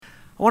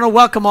I want to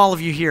welcome all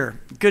of you here.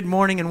 Good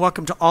morning and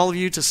welcome to all of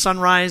you to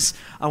Sunrise.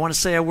 I want to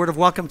say a word of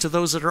welcome to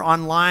those that are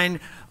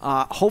online,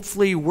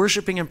 hopefully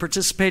worshiping and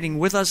participating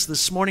with us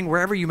this morning,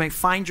 wherever you may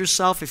find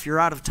yourself, if you're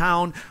out of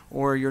town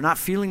or you're not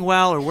feeling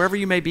well or wherever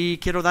you may be.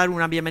 Quiero dar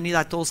una bienvenida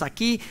a todos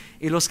aquí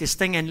y los que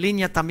estén en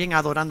línea también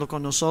adorando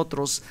con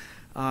nosotros.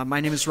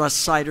 My name is Russ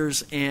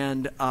Siders,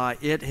 and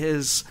it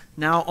is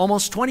now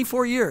almost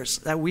 24 years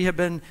that we have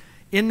been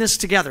in this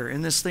together,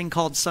 in this thing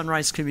called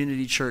Sunrise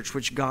Community Church,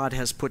 which God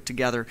has put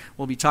together.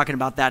 We'll be talking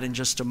about that in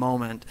just a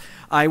moment.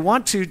 I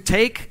want to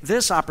take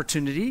this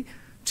opportunity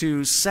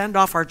to send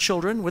off our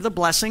children with a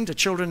blessing to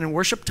Children in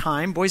Worship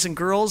Time. Boys and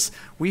girls,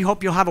 we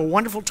hope you'll have a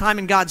wonderful time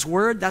in God's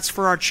Word. That's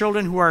for our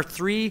children who are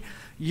 3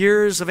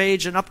 years of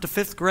age and up to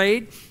 5th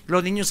grade.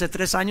 Los niños de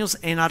 3 años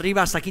en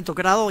arriba hasta 5º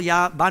grado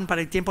ya van para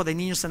el tiempo de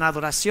niños en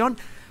adoración.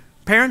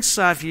 Parents,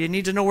 if you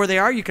need to know where they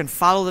are, you can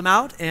follow them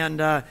out, and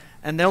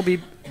they'll be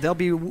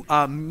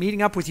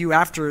meeting up with you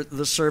after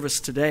the service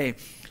today.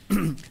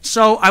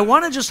 So I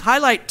want to just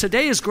highlight,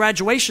 today is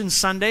graduation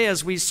Sunday,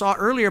 as we saw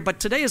earlier, but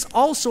today is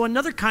also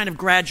another kind of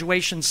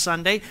graduation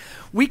Sunday.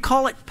 We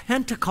call it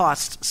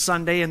Pentecost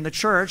Sunday in the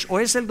church.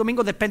 Hoy es el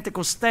Domingo de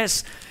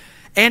Pentecostés,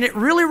 and it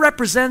really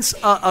represents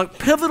a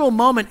pivotal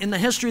moment in the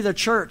history of the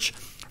church,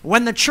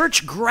 when the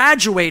church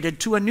graduated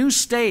to a new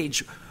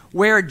stage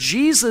where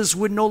Jesus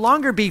would no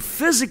longer be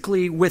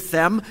physically with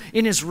them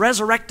in his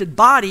resurrected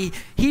body.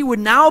 He would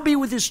now be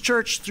with his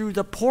church through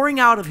the pouring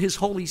out of his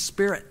Holy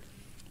Spirit.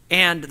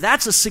 And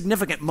that's a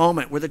significant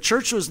moment where the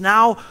church was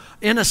now,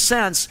 in a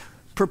sense,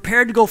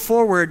 prepared to go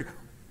forward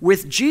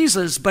with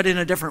Jesus, but in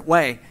a different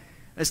way.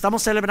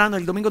 Estamos celebrando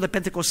el Domingo de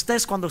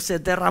Pentecostés cuando se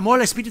derramó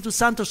el Espíritu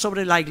Santo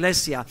sobre la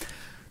iglesia.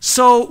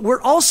 So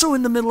we're also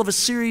in the middle of a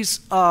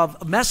series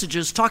of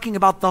messages talking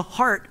about the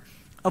heart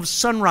of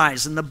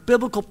Sunrise and the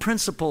biblical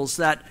principles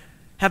that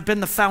have been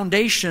the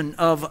foundation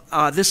of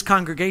this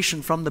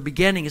congregation from the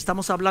beginning.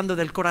 Estamos hablando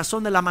del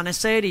corazón del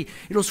amanecer y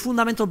los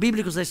fundamentos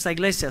bíblicos de esta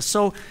iglesia.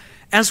 So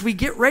as we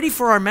get ready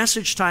for our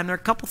message time, there are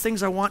a couple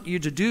things I want you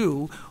to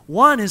do.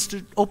 One is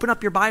to open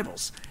up your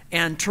Bibles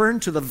and turn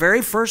to the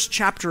very first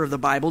chapter of the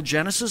Bible,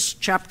 Genesis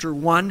chapter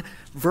 1,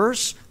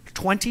 verse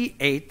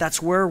 28.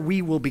 That's where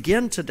we will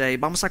begin today.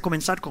 Vamos a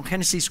comenzar con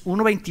Génesis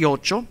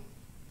 1:28.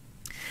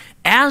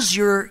 As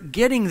you're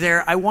getting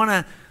there, I want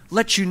to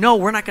let you know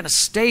we're not going to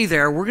stay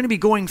there. We're going to be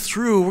going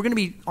through, we're going to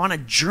be on a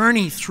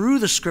journey through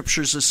the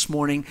scriptures this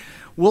morning.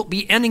 We'll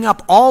be ending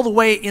up all the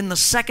way in the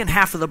second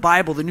half of the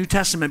Bible, the New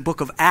Testament book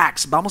of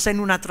Acts. Vamos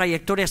en una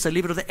trayectoria hasta el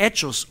libro de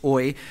Hechos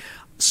hoy.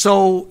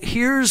 So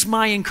here's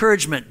my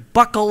encouragement.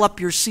 Buckle up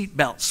your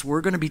seatbelts.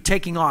 We're going to be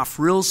taking off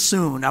real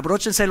soon.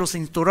 Abróchense los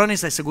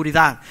cinturones de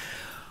seguridad.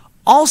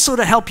 Also,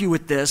 to help you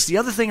with this, the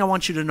other thing I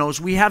want you to know is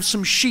we have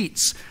some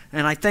sheets,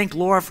 and I thank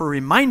Laura for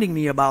reminding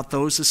me about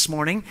those this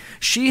morning.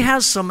 She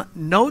has some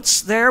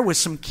notes there with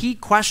some key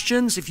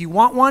questions. If you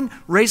want one,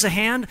 raise a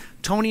hand.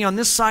 Tony on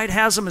this side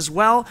has them as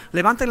well.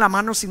 Levanten la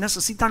mano si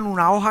necesitan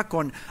una hoja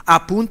con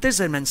apuntes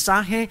del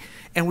mensaje,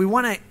 and we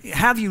want to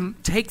have you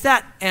take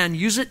that and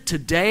use it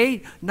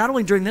today, not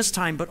only during this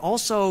time, but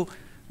also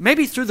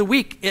maybe through the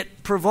week.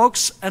 It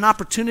provokes an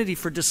opportunity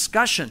for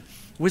discussion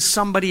with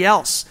somebody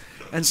else.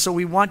 And so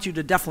we want you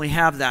to definitely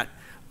have that.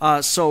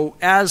 So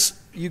as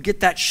you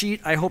get that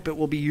sheet, I hope it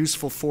will be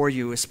useful for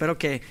you. Espero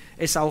que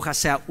esa hoja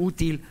sea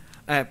útil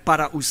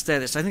para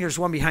ustedes. I think there's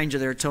one behind you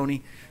there,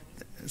 Tony.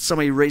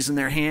 Somebody raising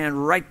their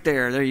hand right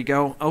there. There you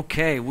go.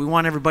 Okay, we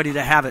want everybody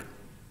to have it.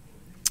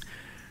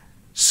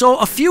 So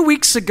a few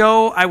weeks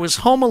ago, I was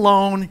home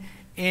alone,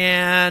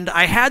 and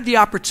I had the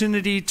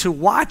opportunity to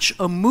watch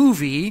a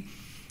movie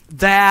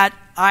that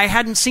I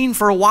hadn't seen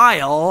for a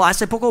while.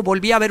 Hace poco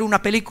volví a ver una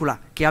película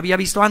que había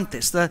visto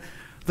antes. The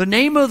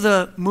name of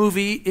the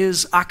movie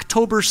is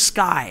October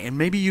Sky, and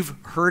maybe you've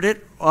heard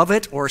of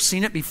it or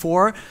seen it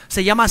before.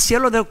 Se llama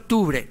Cielo de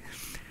Octubre.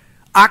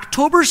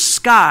 October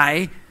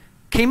Sky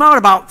came out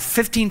about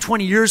 15,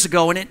 20 years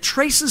ago, and it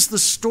traces the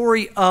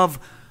story of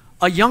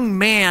a young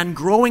man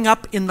growing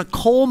up in the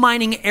coal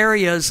mining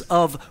areas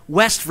of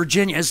West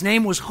Virginia. His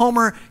name was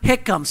Homer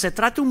Hickam. Se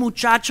trata de un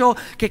muchacho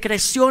que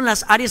creció en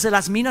las áreas de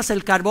las minas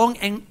del carbón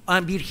en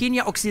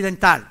Virginia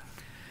Occidental.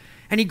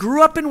 And he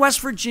grew up in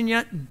West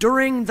Virginia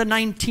during the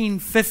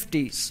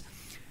 1950s.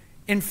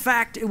 In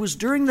fact, it was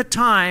during the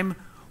time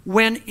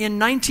when in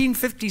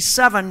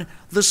 1957,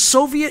 the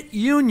Soviet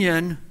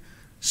Union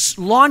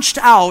launched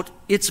out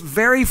its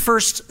very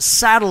first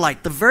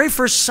satellite. The very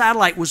first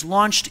satellite was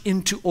launched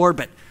into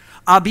orbit.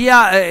 Los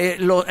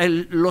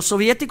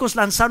soviéticos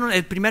lanzaron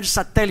el primer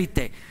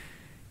satélite.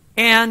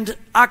 And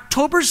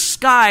October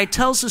Sky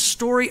tells the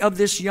story of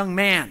this young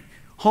man,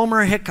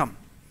 Homer Hickam.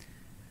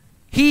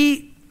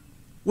 He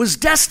was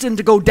destined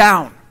to go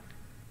down.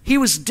 He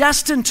was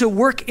destined to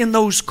work in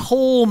those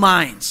coal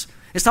mines.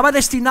 Estaba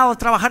destinado a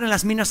trabajar en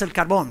las minas del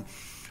carbón.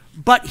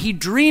 But he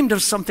dreamed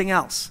of something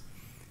else.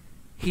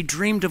 He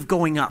dreamed of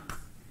going up.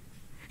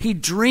 He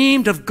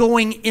dreamed of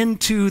going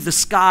into the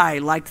sky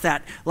like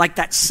that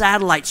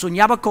satellite.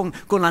 Soñaba con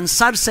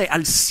lanzarse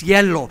al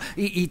cielo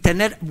y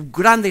tener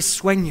grandes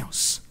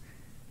sueños.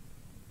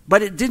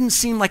 but it didn't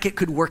seem like it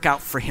could work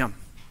out for him.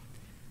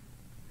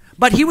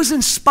 But he was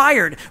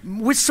inspired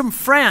with some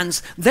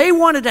friends. They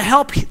wanted to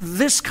help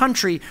this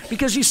country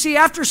because, you see,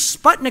 after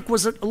Sputnik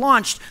was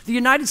launched, the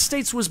United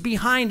States was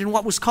behind in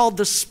what was called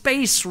the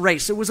space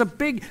race. It was a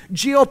big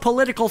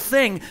geopolitical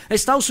thing.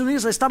 Estados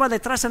Unidos estaba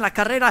detrás en la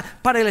carrera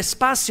para el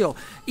espacio,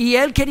 y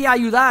él quería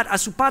ayudar a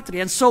su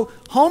patria. And so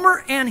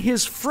Homer and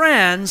his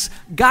friends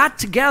got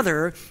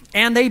together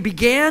and they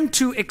began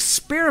to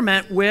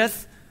experiment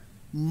with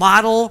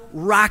model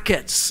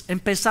rockets.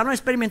 Empezaron a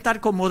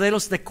experimentar con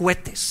modelos de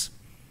cohetes.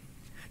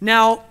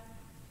 Now,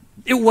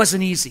 it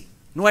wasn't easy.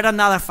 No era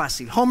nada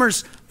fácil.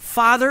 Homer's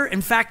father,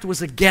 in fact,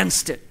 was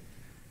against it.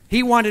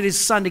 He wanted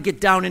his son to get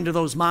down into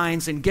those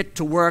mines and get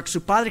to work. Su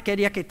padre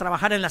quería que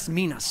trabajara en las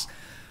minas.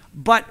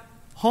 But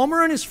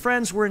Homer and his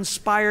friends were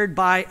inspired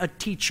by a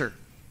teacher.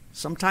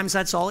 Sometimes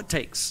that's all it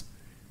takes.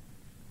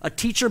 A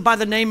teacher by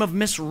the name of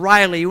Miss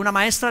Riley. Una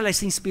maestra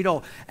les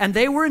inspiró. And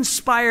they were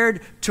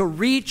inspired to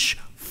reach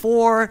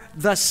for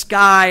the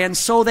sky. And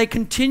so they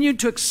continued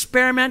to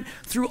experiment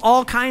through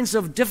all kinds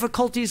of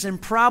difficulties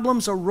and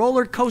problems, a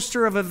roller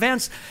coaster of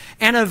events.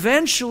 And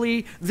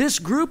eventually, this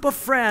group of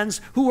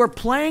friends who were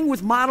playing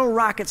with model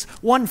rockets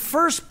won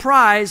first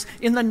prize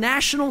in the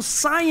National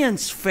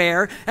Science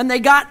Fair, and they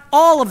got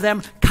all of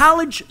them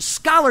college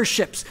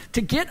scholarships to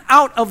get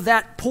out of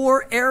that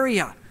poor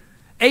area.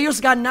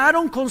 Ellos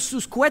ganaron con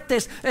sus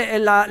cohetes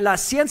la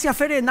Ciencia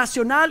Feria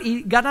Nacional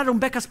y ganaron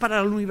becas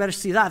para la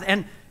universidad.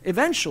 And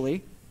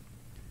eventually,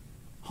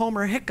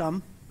 Homer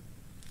Hickam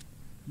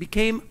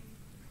became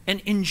an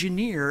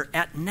engineer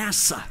at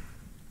NASA.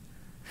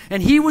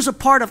 And he was a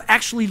part of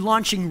actually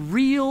launching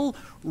real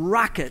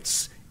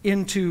rockets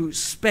into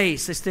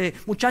space. Este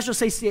muchacho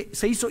se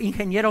hizo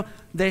ingeniero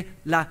de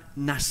la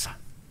NASA.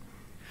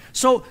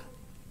 So,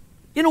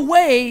 in a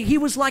way, he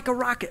was like a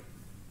rocket.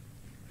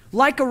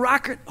 Like a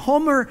rocket,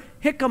 Homer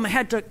Hickam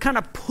had to kind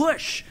of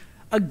push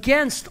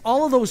against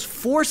all of those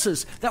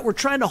forces that were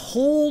trying to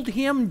hold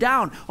him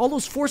down, all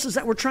those forces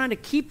that were trying to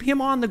keep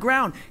him on the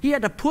ground. He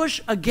had to push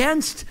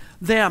against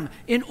them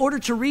in order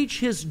to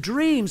reach his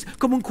dreams.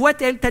 Como un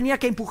cohete, él tenía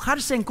que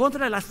empujarse en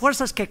contra de las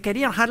fuerzas que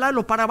querían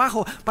jalarlo para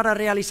abajo para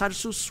realizar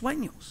sus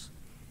sueños.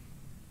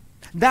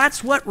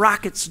 That's what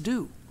rockets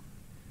do.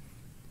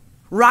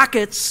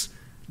 Rockets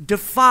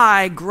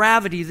defy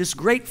gravity, this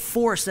great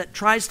force that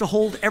tries to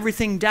hold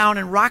everything down.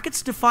 And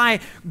rockets defy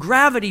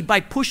gravity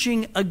by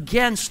pushing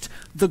against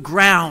the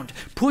ground,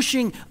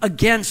 pushing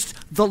against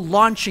the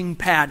launching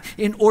pad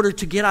in order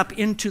to get up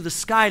into the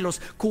sky. Los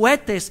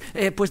cohetes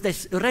pues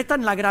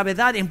retan la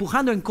gravedad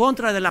empujando en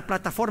contra de la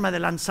plataforma de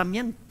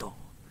lanzamiento.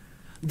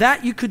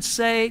 That, you could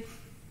say,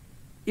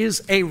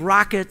 is a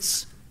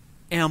rocket's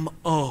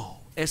M.O.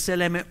 Es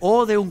el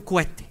M.O. de un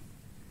cohete,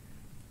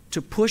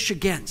 to push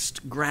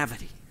against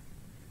gravity.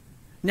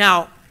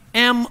 Now,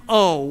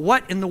 M.O.,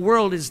 what in the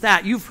world is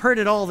that? You've heard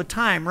it all the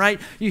time,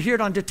 right? You hear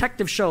it on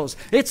detective shows.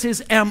 It's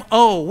his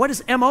M.O. What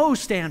does M.O.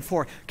 stand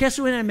for? ¿Qué es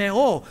un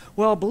M.O.?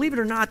 Well, believe it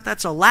or not,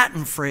 that's a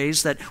Latin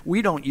phrase that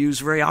we don't use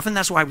very often.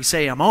 That's why we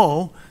say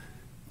M.O.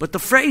 But the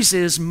phrase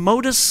is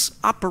modus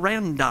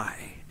operandi.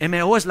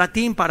 M.O. is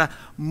Latin para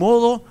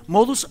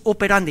modus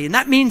operandi. And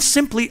that means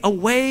simply a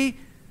way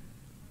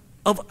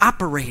of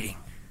operating.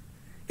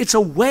 It's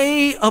a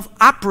way of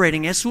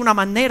operating. Es una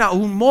manera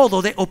o un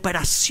modo de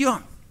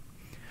operación.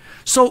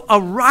 So a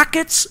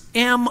rocket's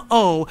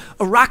M.O.,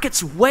 a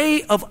rocket's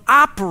way of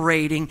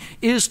operating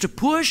is to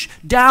push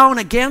down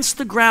against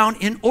the ground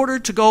in order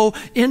to go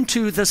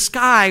into the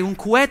sky. Un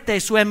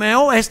cohete, su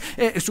M.O. es,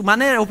 su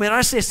manera de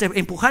operarse es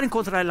empujar en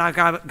contra de la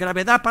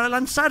gravedad para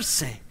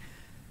lanzarse.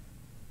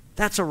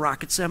 That's a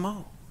rocket's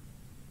M.O.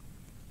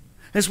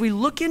 As we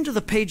look into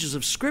the pages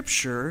of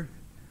Scripture,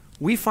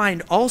 we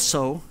find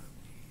also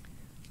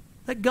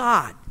that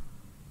God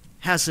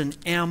has an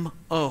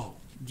M.O.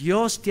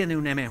 Dios tiene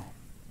un M.O.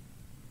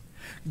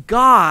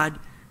 God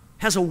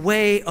has a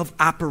way of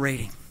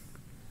operating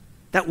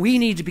that we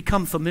need to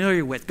become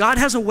familiar with. God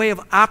has a way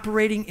of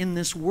operating in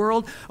this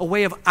world, a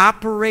way of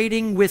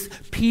operating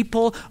with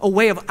people, a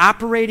way of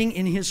operating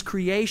in His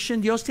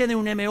creation. Dios tiene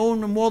un M.O.,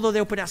 un modo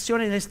de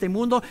operación en este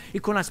mundo y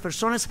con las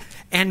personas.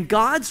 And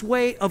God's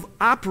way of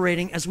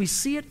operating, as we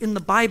see it in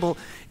the Bible,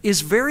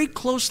 is very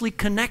closely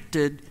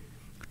connected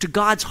to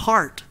God's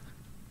heart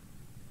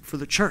for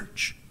the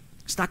church.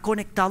 Está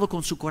conectado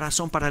con su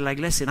corazón para la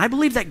iglesia. And I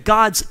believe that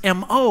God's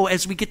M.O.,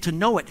 as we get to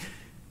know it,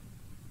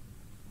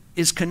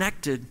 is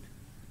connected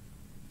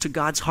to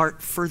God's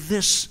heart for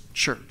this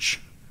church,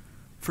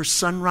 for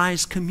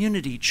Sunrise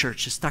Community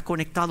Church. Está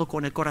conectado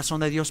con el corazón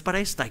de Dios para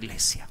esta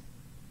iglesia.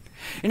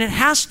 And it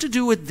has to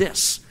do with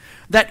this,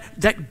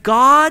 that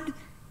God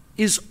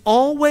is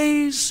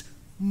always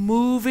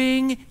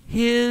moving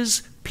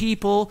His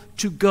people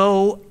to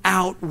go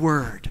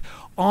outward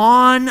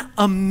on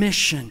a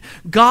mission.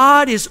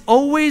 God is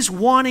always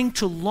wanting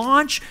to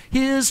launch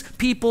His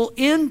people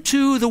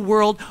into the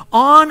world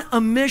on a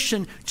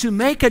mission to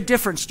make a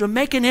difference, to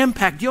make an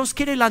impact. Dios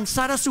quiere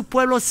lanzar a su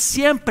pueblo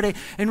siempre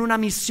en una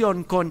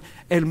misión con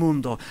el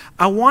mundo.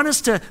 I want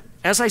us to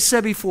as I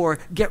said before,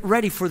 get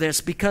ready for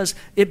this because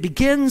it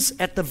begins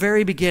at the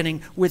very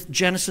beginning with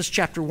Genesis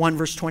chapter 1,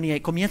 verse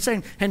 28. Comienza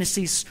en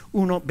Génesis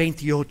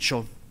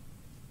 1:28.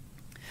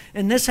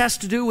 And this has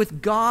to do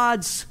with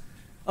God's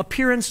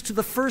appearance to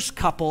the first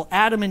couple,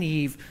 Adam and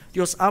Eve.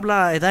 Dios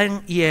habla a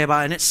Adán y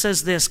Eva, and it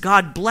says this: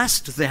 God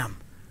blessed them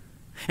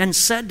and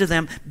said to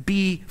them,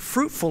 be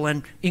fruitful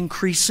and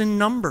increase in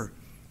number.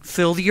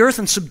 Fill the earth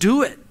and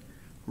subdue it.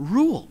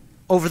 Rule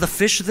over the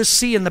fish of the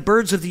sea and the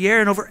birds of the air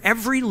and over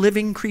every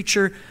living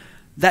creature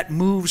that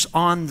moves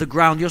on the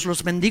ground. Dios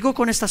los bendigo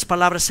con estas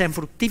palabras: sean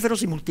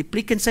fructíferos y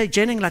multiplíquense,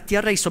 llenen la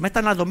tierra y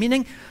sométanla,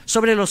 dominen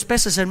sobre los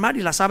peces del mar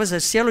y las aves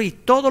del cielo y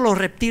todos los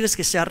reptiles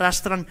que se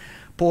arrastran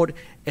por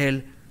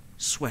el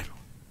suelo.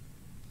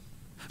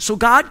 So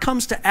God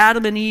comes to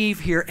Adam and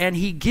Eve here and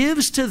he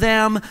gives to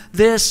them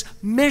this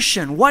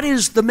mission. What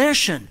is the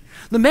mission?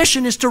 The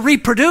mission is to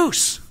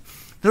reproduce.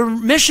 The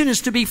mission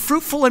is to be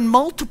fruitful and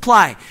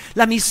multiply.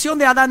 La misión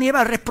de Adán y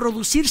Eva es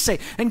reproducirse.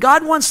 And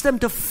God wants them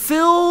to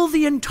fill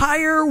the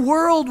entire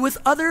world with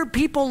other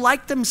people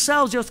like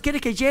themselves. Dios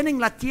quiere que llenen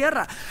la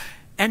tierra.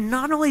 And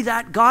not only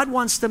that, God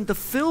wants them to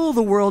fill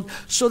the world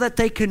so that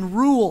they can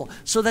rule,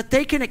 so that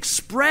they can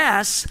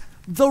express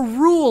the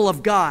rule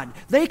of God.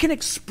 They can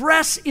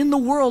express in the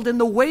world, in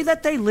the way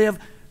that they live,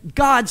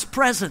 God's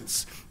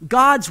presence,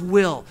 God's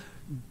will,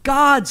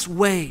 God's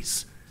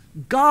ways,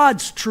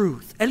 God's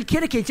truth. Él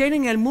quiere que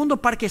llenen el mundo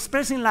para que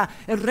expresen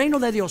el reino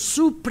de Dios,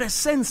 su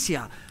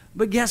presencia.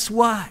 But guess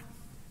what?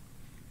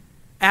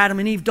 Adam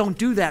and Eve don't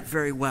do that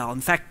very well.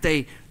 In fact,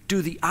 they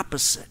do the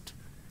opposite.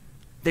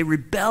 They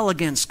rebel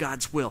against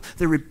God's will.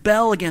 They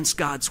rebel against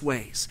God's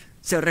ways.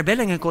 Se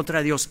rebelen en contra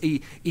de Dios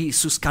y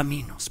sus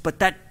caminos. But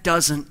that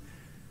doesn't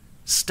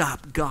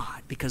stop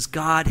God, because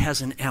God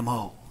has an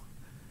M.O.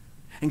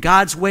 And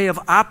God's way of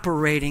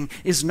operating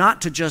is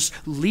not to just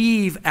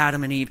leave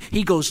Adam and Eve.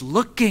 He goes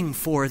looking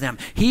for them.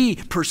 He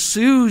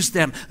pursues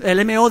them. El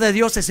M.O. de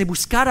Dios es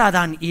buscar a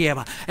Adán y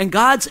Eva. And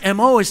God's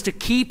M.O. is to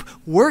keep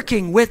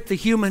working with the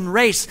human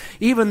race,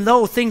 even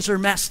though things are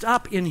messed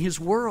up in his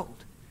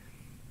world.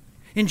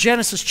 In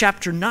Genesis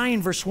chapter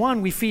 9, verse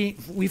 1,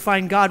 we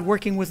find God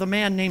working with a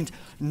man named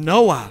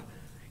Noah.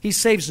 He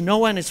saves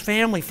Noah and his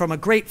family from a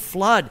great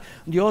flood.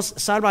 Dios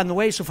salva a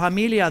Noé y su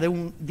familia de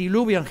un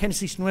diluvio en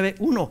Génesis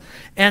 9:1.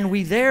 And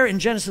we there in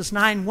Genesis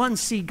 9:1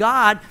 see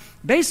God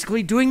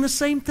basically doing the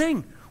same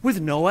thing with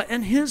Noah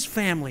and his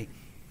family.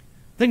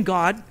 Then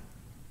God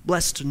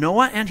blessed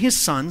Noah and his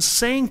sons,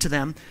 saying to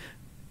them,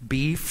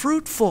 be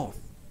fruitful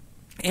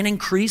and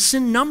increase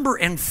in number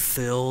and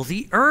fill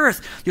the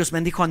earth. Dios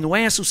bendijo a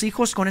Noé y a sus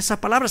hijos con esa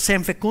palabra: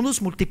 sean fecundos,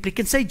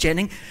 multiplíquense y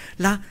llenen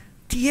la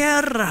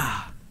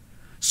tierra.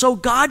 So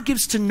God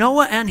gives to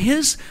Noah and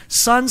his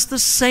sons the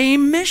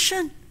same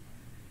mission.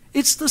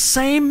 It's the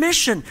same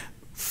mission.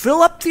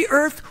 Fill up the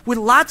earth with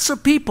lots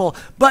of people,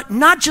 but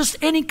not just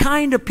any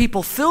kind of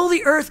people. Fill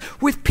the earth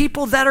with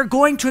people that are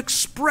going to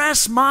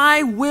express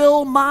my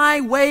will, my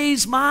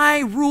ways, my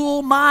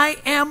rule, my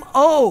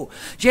M.O.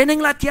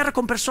 Llenen la tierra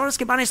con personas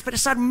que van a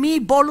expresar mi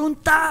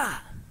voluntad.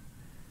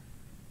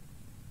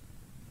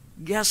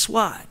 Guess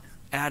what?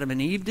 Adam and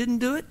Eve didn't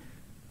do it.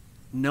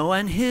 Noah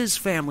and his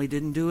family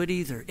didn't do it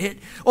either.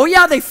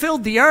 They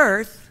filled the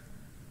earth,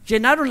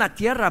 llenaron la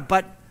tierra,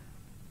 but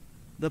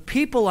the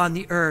people on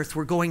the earth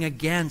were going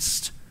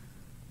against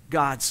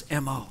God's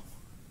M.O.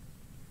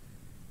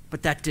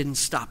 But that didn't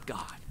stop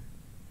God.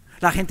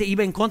 La gente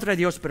iba en contra de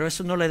Dios, pero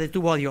eso no le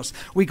detuvo a Dios.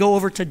 We go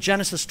over to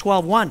Genesis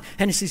 12:1,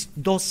 Génesis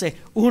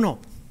 12:1.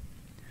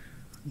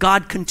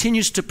 God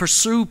continues to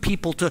pursue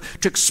people to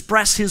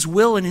express his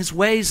will and his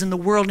ways in the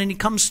world. And he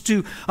comes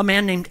to a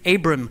man named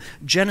Abram.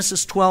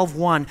 Genesis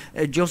 12:1.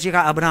 Dios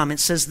llega a Abraham. It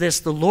says this: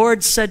 the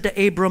Lord said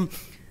to Abram,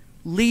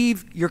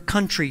 leave your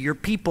country, your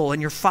people, and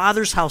your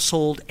father's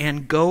household,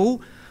 and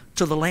go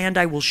to the land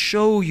I will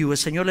show you. El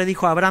Señor le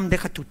dijo a Abraham: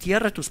 deja tu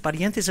tierra, tus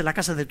parientes, en la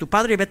casa de tu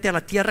padre, y vete a la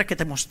tierra que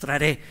te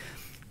mostraré.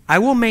 I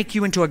will make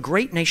you into a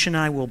great nation,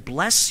 and I will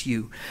bless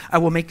you. I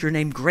will make your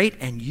name great,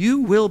 and you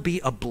will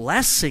be a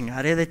blessing.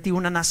 Haré de ti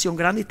una nación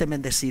grande y te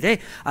bendeciré.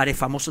 Haré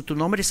famoso tu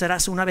nombre y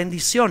serás una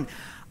bendición.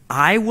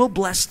 I will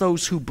bless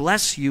those who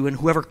bless you, and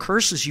whoever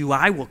curses you,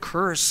 I will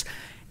curse.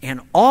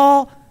 And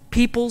all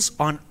peoples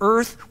on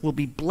earth will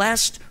be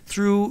blessed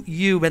through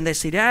you.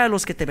 Bendeciré a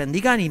los que te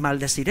bendigan y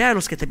maldeciré a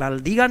los que te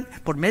maldigan.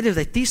 Por medio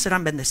de ti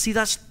serán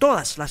bendecidas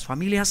todas las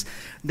familias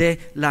de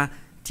la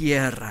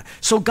tierra.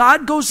 So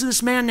God goes to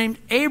this man named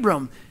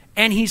Abram,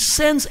 and he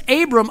sends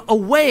Abram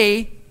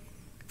away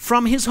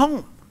from his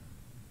home.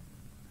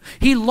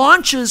 He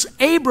launches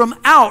Abram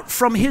out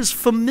from his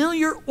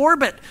familiar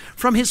orbit,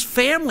 from his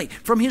family,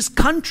 from his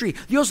country.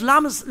 Dios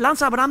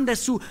lanza a Abraham de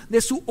su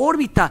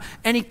órbita,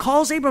 and he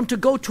calls Abram to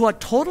go to a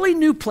totally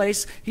new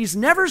place he's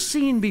never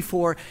seen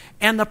before.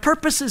 And the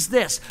purpose is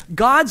this: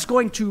 God's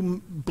going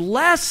to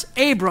bless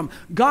Abram.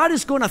 God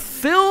is going to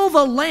fill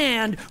the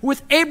land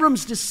with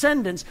Abram's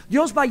descendants.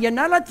 Dios va a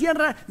llenar la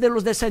tierra de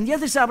los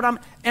descendientes de Abraham,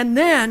 and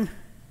then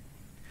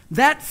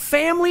that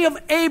family of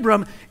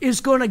Abram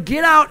is going to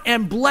get out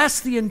and bless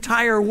the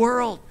entire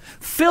world.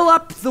 Fill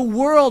up the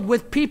world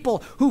with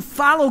people who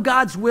follow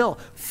God's will,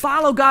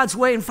 follow God's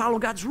way, and follow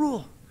God's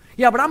rule.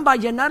 Y Abraham va a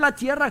llenar la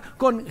tierra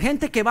con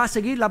gente que va a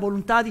seguir la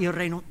voluntad y el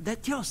reino de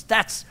Dios.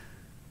 That's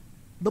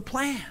the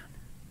plan.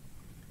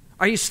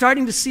 Are you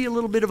starting to see a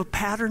little bit of a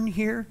pattern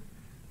here?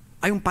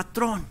 Hay un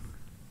patrón.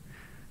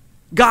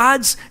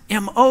 God's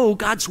MO,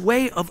 God's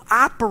way of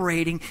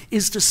operating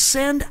is to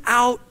send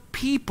out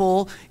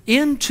people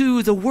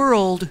into the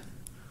world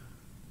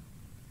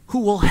who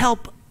will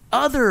help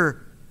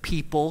other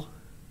people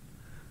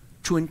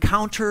to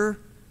encounter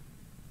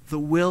the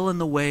will and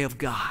the way of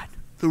God,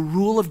 the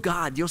rule of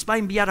God. Dios va a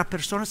enviar a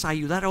personas a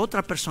ayudar a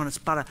otras personas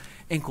para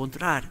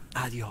encontrar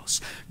a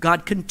Dios.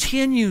 God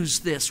continues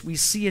this. We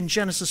see in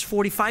Genesis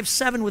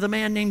 45:7 with a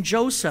man named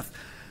Joseph.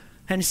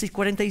 Génesis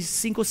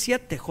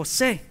 45:7,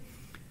 José.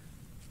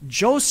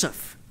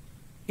 Joseph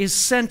is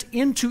sent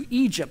into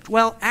Egypt.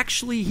 Well,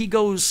 actually, he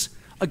goes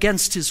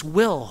against his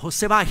will.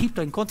 José va a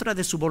Egipto en contra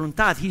de su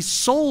voluntad. He's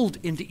sold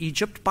into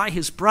Egypt by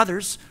his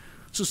brothers.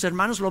 Sus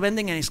hermanos lo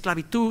venden en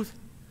esclavitud.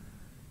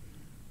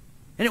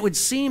 And it would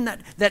seem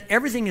that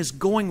everything is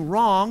going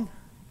wrong.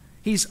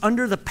 He's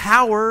under the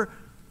power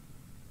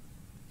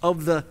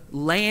of the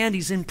land.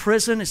 He's in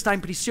prison. Está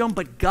en prisión.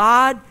 But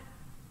God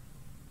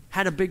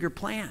had a bigger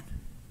plan.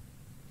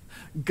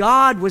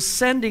 God was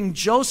sending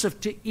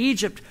Joseph to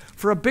Egypt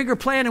for a bigger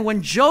plan. And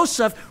when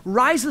Joseph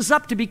rises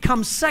up to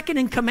become second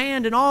in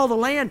command in all the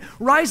land,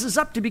 rises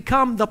up to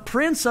become the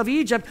prince of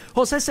Egypt,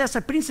 José se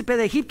hace príncipe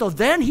de Egipto,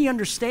 then he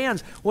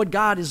understands what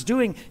God is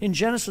doing. In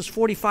Genesis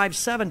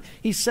 45:7,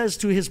 he says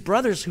to his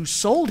brothers who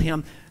sold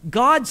him,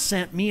 God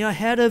sent me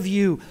ahead of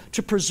you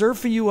to preserve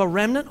for you a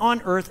remnant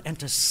on earth and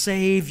to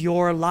save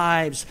your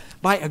lives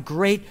by a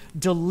great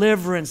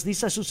deliverance.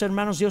 Dice a sus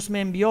hermanos, Dios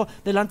me envió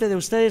delante de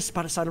ustedes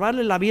para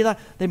salvarles la vida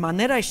de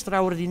manera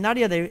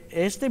extraordinaria, de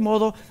este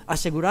modo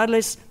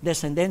asegurarles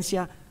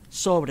descendencia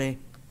sobre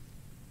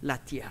la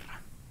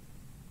tierra.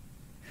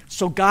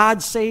 So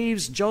God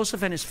saves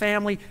Joseph and his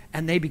family,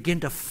 and they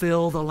begin to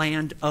fill the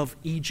land of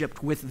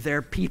Egypt with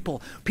their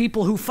people.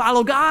 People who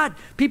follow God,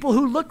 people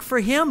who look for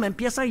Him,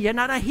 empieza a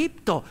llenar a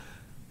Egipto.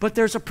 But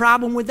there's a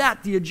problem with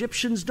that. The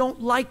Egyptians don't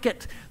like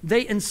it.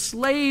 They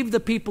enslave the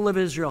people of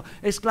Israel.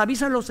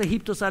 Esclavizan los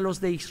egipcios a los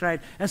de Israel.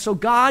 And so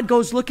God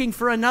goes looking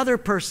for another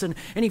person,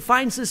 and he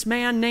finds this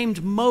man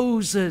named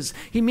Moses.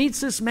 He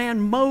meets this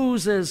man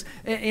Moses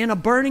in a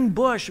burning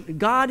bush.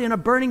 God in a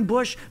burning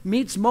bush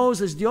meets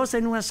Moses. Dios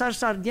en una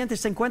zarza ardiente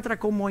se encuentra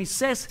con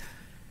Moisés,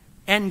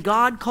 and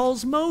God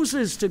calls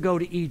Moses to go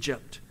to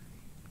Egypt.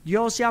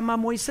 Dios llama a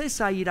Moisés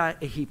a ir a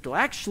Egipto.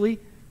 Actually,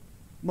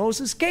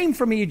 Moses came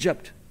from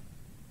Egypt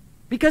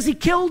because he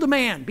killed a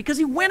man, because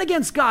he went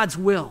against God's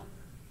will.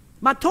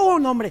 Mató a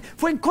un hombre.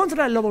 Fue en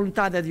contra de la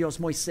voluntad de Dios,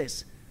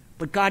 Moisés.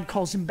 But God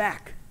calls him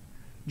back.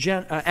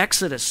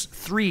 Exodus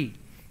 3,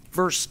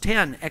 verse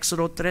 10.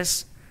 Éxodo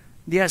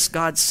 3:10,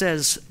 God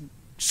says,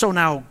 so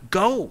now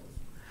go.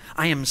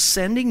 I am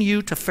sending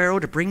you to Pharaoh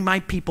to bring my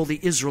people, the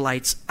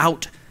Israelites,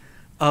 out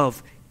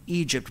of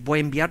Egypt. Voy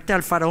a enviarte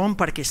al faraón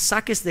para que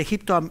saques de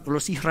Egipto a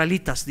los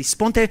israelitas.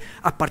 Disponte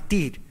a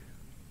partir.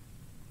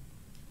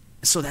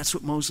 So that's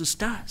what Moses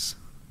does.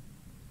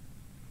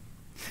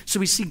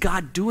 So we see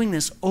God doing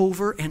this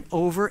over and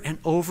over and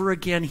over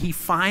again. He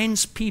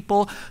finds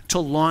people to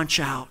launch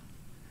out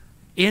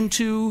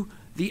into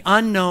the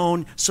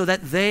unknown so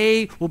that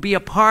they will be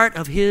a part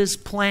of His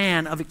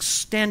plan of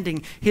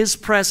extending His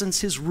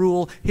presence, His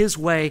rule, His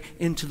way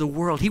into the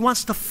world. He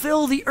wants to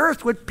fill the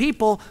earth with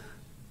people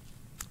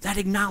that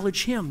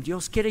acknowledge Him.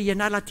 Dios quiere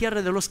llenar la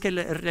tierra de los que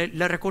le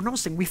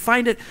reconocen. We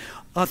find it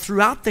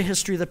throughout the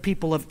history of the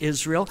people of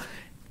Israel.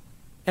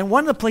 And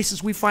one of the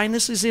places we find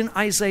this is in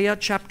Isaiah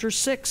chapter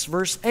 6,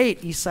 verse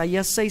 8.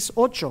 Isaías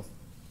 6:8.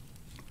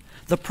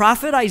 The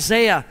prophet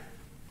Isaiah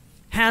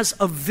has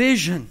a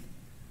vision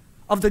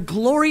of the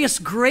glorious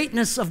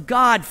greatness of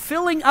God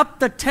filling up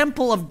the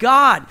temple of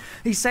God.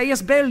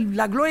 Isaías ve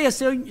la gloria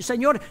del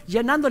Señor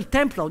llenando el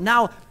templo.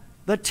 Now,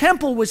 the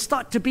temple was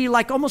thought to be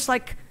almost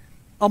like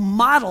a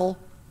model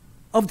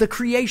of the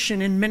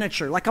creation in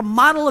miniature, like a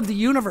model of the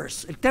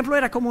universe. El templo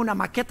era como una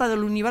maqueta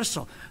del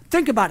universo.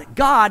 Think about it.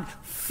 God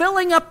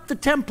filling up the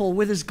temple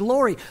with His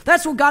glory.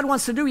 That's what God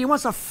wants to do. He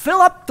wants to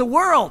fill up the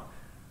world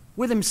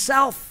with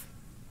Himself.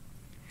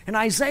 And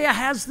Isaiah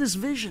has this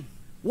vision.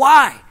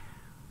 Why?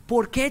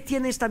 ¿Por qué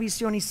tiene esta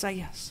visión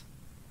Isaías?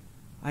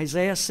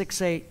 Isaiah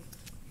 6:8.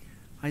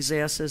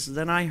 Isaiah says,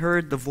 then I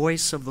heard the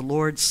voice of the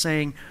Lord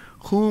saying,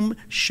 whom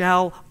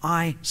shall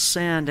I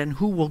send, and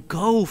who will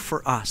go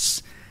for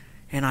us?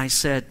 And I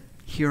said,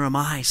 here am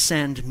I,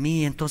 send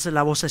me. Entonces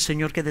la voz del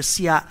Señor que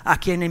decía, ¿a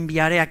quién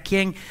enviaré? ¿A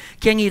quién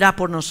irá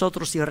por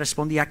nosotros? Y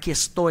respondí, aquí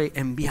estoy,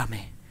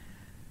 envíame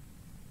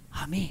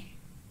a mí.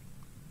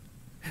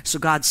 So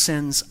God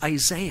sends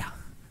Isaiah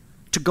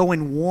to go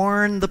and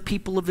warn the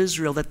people of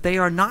Israel that they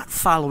are not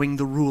following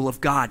the rule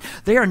of God.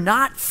 They are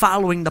not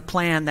following the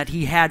plan that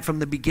he had from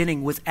the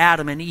beginning with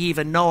Adam and Eve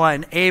and Noah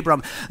and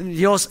Abram.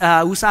 Dios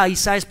usa a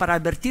Isaías para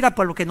advertir al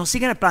pueblo que no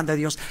siguen el plan de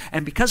Dios.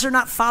 And because they're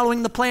not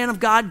following the plan of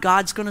God,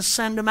 God's going to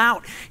send them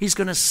out. He's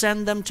going to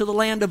send them to the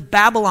land of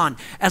Babylon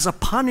as a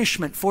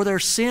punishment for their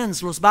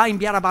sins. Los va a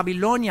enviar a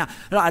Babilonia,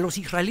 a los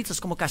israelitas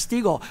como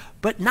castigo.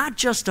 But not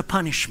just a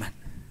punishment.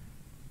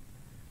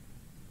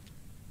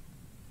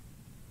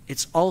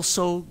 It's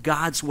also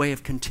God's way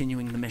of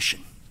continuing the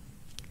mission.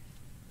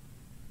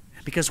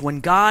 Because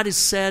when God is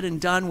said and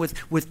done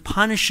with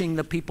punishing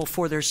the people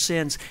for their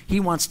sins,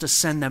 he wants to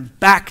send them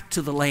back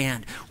to the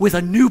land with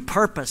a new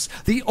purpose,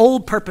 the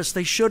old purpose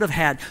they should have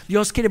had.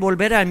 Dios quiere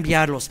volver a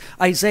enviarlos.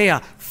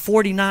 Isaiah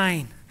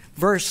 49,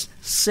 verse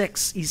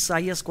 6,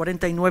 Isaías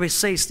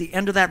 49:6, the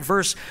end of that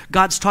verse,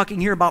 God's talking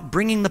here about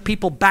bringing the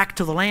people back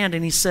to the land,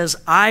 and he says,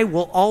 I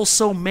will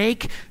also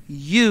make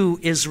you,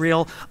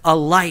 Israel, a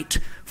light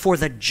for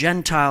the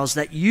Gentiles,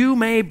 that you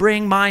may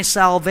bring my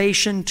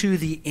salvation to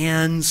the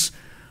ends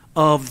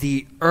of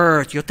the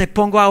earth. Yo te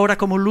pongo ahora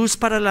como luz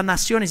para las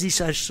naciones,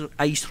 dice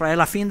a Israel,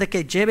 a fin de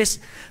que lleves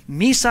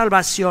mi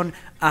salvación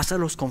hasta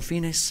los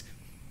confines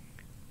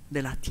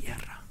de la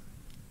tierra.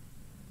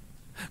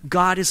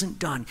 God isn't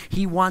done.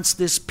 He wants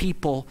this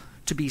people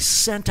to be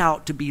sent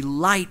out, to be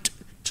light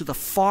to the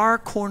far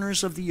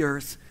corners of the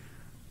earth,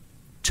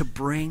 to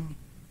bring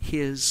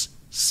his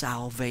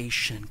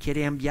salvation.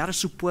 Quiere enviar a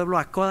su pueblo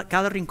a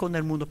cada rincón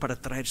del mundo para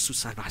traer su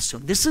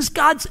salvación. This is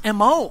God's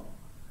MO.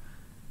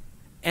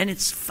 And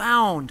it's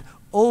found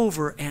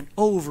over and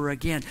over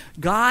again.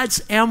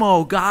 God's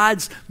MO,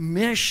 God's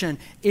mission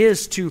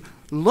is to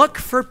look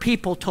for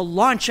people to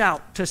launch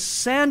out, to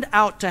send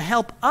out, to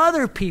help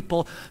other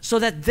people so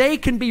that they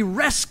can be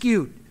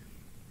rescued,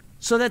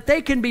 so that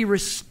they can be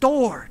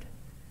restored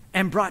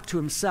and brought to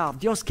himself.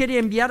 Dios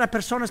quiere enviar a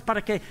personas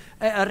para que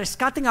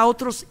rescaten a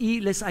otros y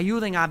les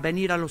ayuden a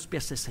venir a los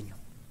pies del Señor.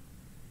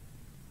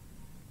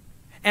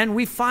 And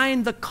we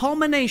find the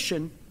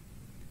culmination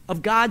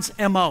of God's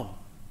MO.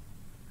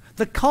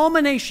 The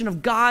culmination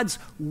of God's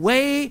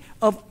way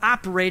of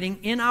operating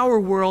in our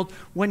world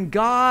when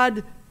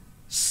God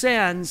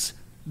sends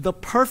the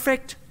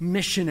perfect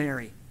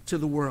missionary to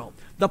the world,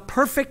 the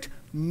perfect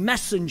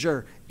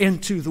messenger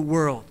into the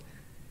world.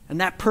 And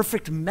that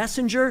perfect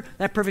messenger,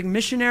 that perfect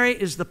missionary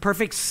is the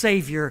perfect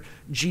Savior,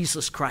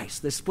 Jesus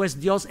Christ. Después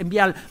Dios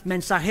envía al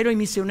mensajero y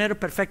misionero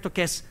perfecto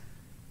que es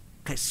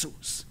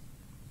Jesús.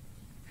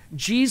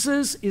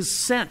 Jesus is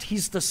sent.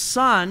 He's the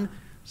Son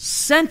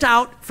sent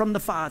out from the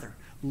Father,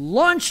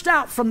 launched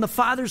out from the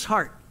Father's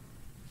heart.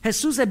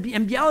 Jesús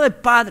enviado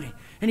del Padre.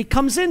 And he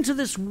comes into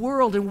this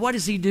world, and what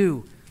does he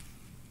do?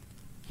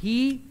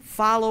 He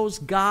follows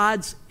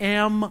God's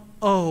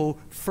MO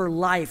for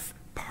life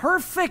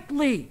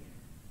perfectly.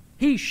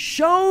 He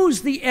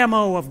shows the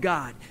MO of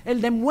God.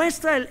 Él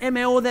demuestra el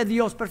MO de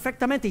Dios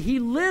perfectamente. He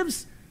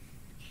lives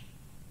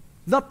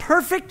the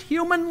perfect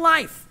human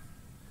life.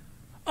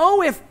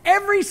 Oh, if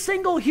every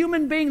single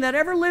human being that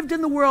ever lived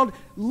in the world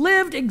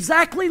lived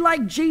exactly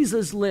like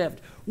Jesus lived,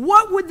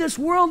 what would this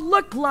world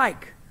look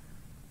like?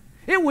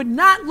 It would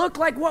not look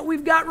like what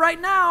we've got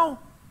right now.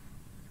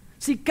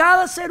 Si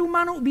cada ser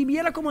humano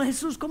viviera como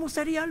Jesús, ¿cómo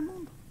sería el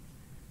mundo?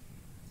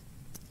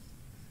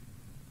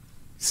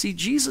 See,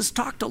 Jesus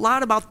talked a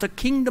lot about the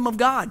kingdom of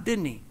God,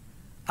 didn't he?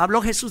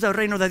 Habló Jesús del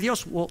reino de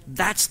Dios. Well,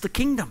 that's the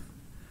kingdom.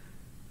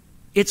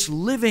 It's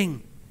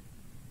living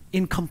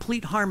in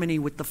complete harmony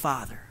with the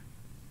Father.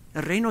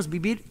 El reino es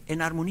vivir en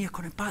armonía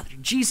con el Padre.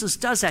 Jesus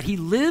does that. He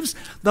lives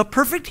the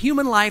perfect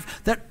human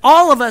life that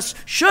all of us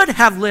should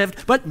have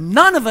lived, but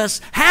none of us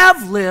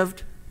have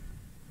lived.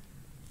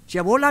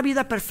 Llevó la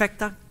vida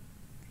perfecta.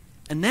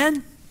 And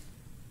then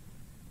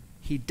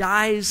he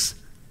dies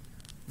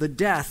the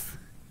death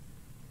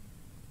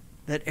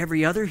that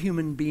every other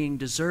human being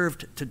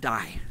deserved to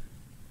die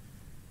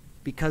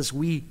because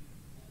we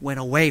went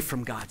away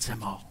from God's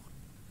MO.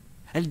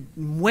 Él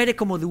muere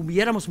como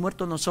hubiéramos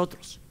muerto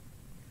nosotros.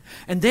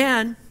 And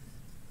then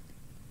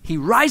he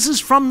rises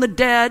from the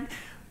dead.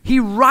 He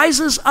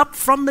rises up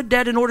from the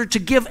dead in order to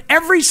give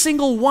every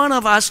single one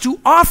of us, to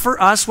offer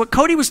us what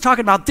Cody was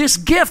talking about, this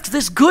gift,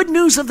 this good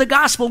news of the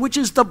gospel, which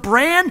is the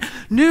brand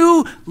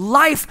new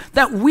life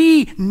that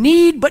we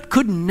need but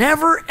could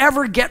never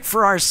ever get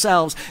for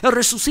ourselves. Él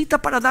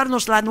resucita para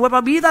darnos la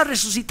nueva vida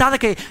resucitada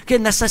que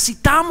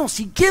necesitamos.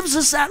 He gives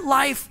us that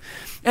life.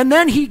 And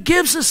then he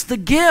gives us the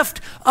gift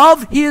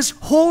of his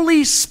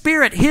Holy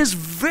Spirit, his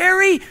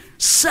very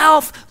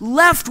self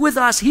left with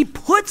us. He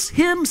puts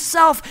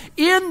himself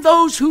in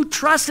those who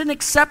trust and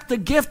accept the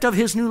gift of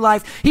his new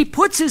life. He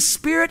puts his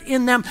Spirit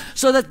in them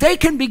so that they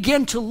can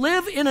begin to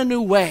live in a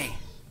new way.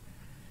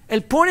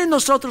 Él pone en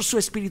nosotros su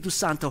Espíritu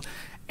Santo.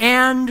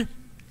 And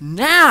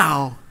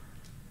now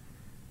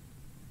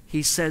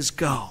he says,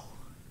 go.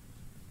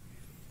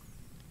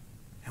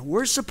 And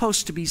we're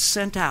supposed to be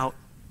sent out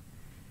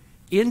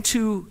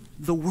into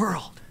the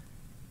world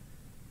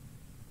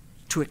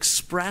to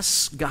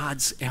express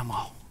God's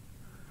MO,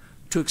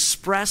 to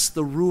express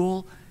the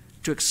rule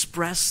to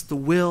express the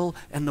will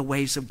and the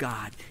ways of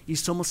God. Y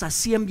somos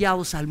así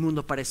enviados al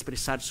mundo para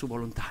expresar su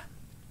voluntad.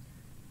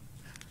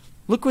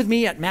 Look with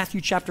me at Matthew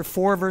chapter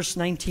 4, verse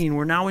 19.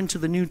 We're now into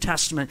the New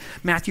Testament.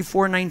 Matthew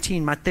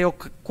 4:19, Mateo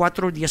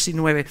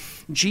 4:19.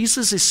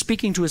 Jesus is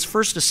speaking to his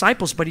first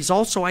disciples, but he's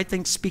also, I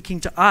think, speaking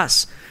to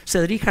us.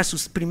 Se dirige a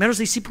sus primeros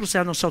discípulos y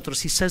a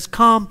nosotros. He says,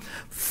 come,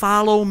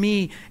 follow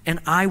me,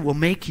 and I will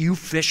make you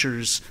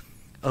fishers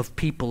of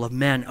people, of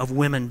men, of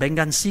women.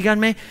 Vengan,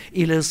 síganme,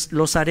 y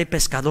los haré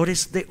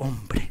pescadores de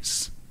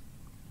hombres.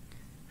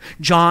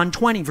 John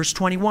 20, verse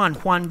 21,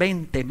 Juan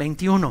 20,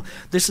 21.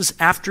 This is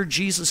after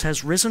Jesus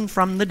has risen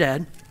from the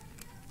dead.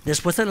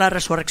 Después de la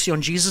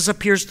resurrección, Jesus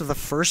appears to the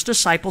first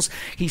disciples.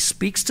 He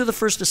speaks to the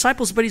first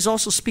disciples, but he's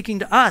also speaking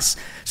to us.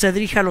 Se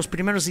dirige a los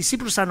primeros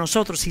discípulos, a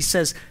nosotros. He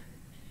says,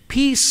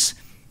 peace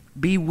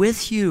be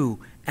with you.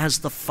 As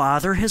the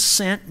Father has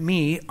sent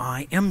me,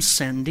 I am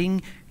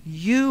sending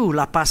you.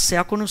 La paz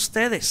sea con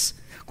ustedes.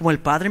 Como el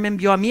Padre me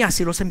envió a mí,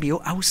 así los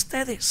envío a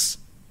ustedes.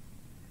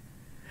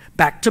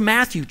 Back to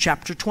Matthew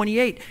chapter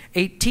 28,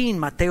 18,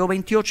 Mateo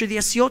 28,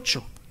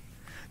 18.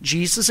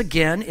 Jesus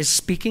again is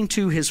speaking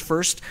to his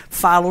first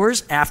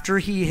followers after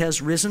he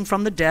has risen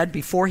from the dead,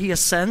 before he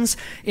ascends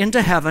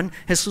into heaven.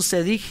 Jesús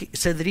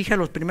se dirige a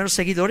los primeros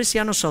seguidores y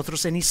a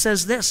nosotros, and he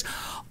says this,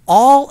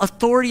 all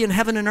authority in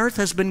heaven and earth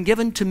has been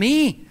given to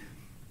me.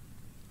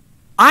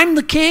 I'm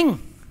the king.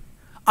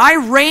 I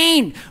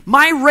reign.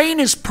 My reign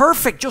is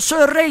perfect. Yo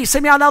soy el rey.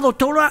 Se me ha dado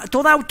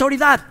toda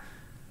autoridad.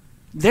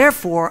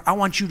 Therefore, I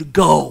want you to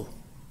go.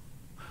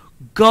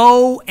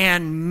 Go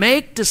and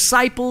make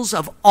disciples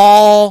of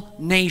all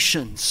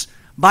nations.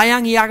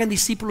 Vayan y hagan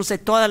discípulos de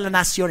todas las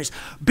naciones.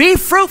 Be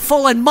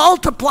fruitful and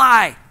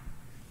multiply.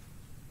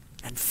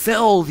 And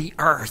fill the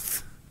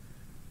earth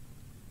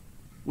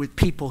with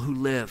people who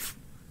live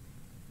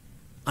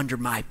under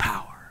my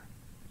power.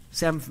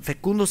 Sean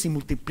fecundos y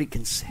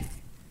multiplíquense.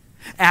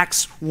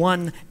 Acts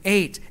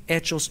 1:8,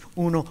 Hechos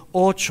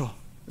 1:8.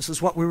 This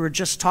is what we were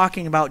just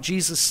talking about.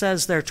 Jesus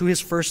says there to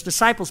his first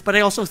disciples, but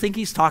I also think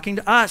he's talking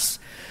to us.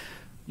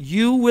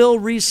 You will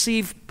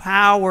receive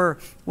power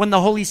when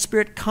the Holy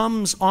Spirit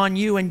comes on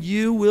you, and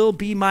you will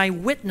be my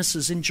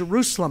witnesses in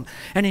Jerusalem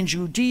and in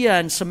Judea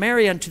and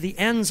Samaria and to the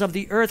ends of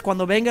the earth.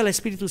 Cuando venga el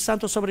Espíritu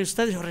Santo sobre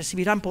ustedes,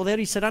 recibirán poder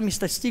y serán mis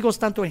testigos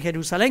tanto en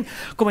Jerusalén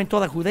como en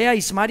toda Judea y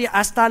Samaria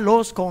hasta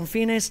los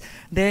confines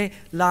de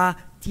la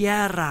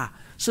tierra.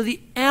 So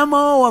the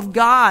MO of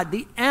God,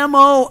 the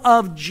MO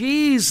of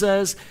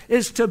Jesus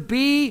is to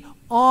be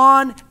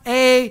on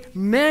a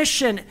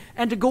mission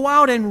and to go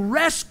out and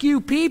rescue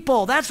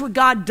people. That's what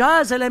God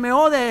does. El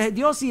MO de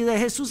Dios y de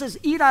Jesús es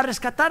ir a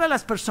rescatar a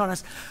las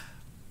personas.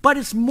 But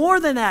it's more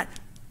than that.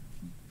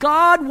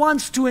 God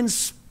wants to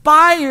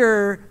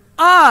inspire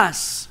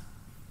us,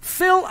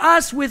 fill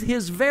us with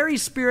his very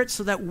Spirit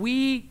so that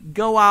we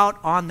go out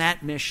on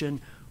that mission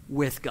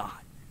with God.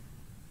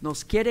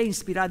 Nos quiere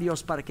inspirar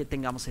Dios para que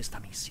tengamos esta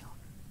misión.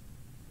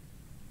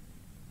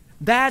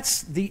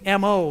 That's the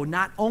MO,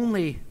 not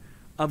only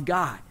of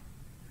God.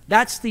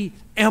 That's the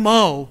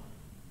MO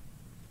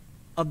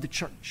of the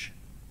church.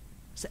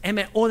 It's the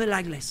MO de la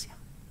iglesia.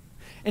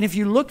 And if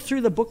you look through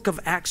the book of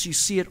Acts, you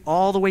see it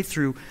all the way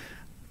through.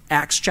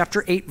 Acts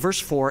chapter 8, verse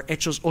 4,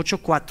 Hechos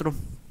 8:4.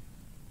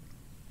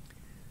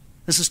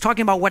 This is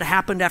talking about what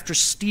happened after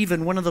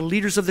Stephen, one of the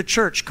leaders of the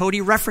church.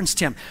 Cody referenced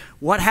him.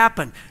 What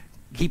happened?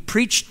 He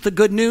preached the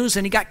good news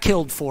and he got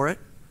killed for it.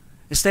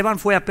 Esteban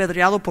fue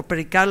apedreado por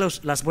predicar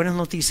las buenas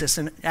noticias.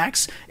 And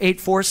Acts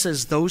 8:4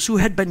 says, those who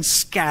had been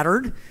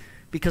scattered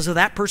because of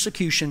that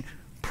persecution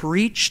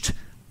preached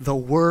the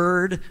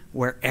word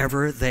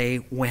wherever they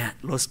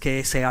went. Los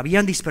que se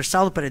habían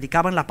dispersado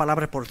predicaban la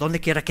palabra por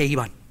donde quiera que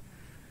iban.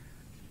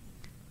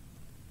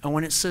 And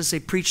when it says they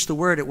preached the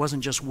word, it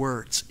wasn't just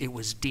words, it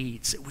was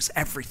deeds, it was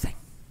everything.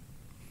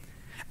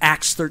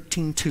 Acts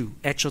 13:2,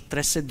 Hechos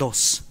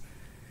 13:2.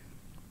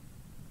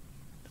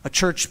 A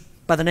church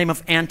by the name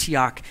of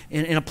Antioch,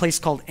 in a place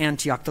called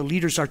Antioch. The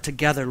leaders are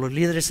together. Los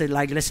líderes de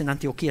la iglesia en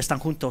Antioquía están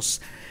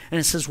juntos. And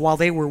it says, while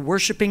they were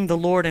worshiping the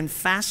Lord and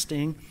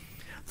fasting,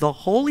 the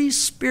Holy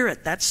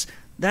Spirit, that's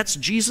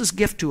Jesus'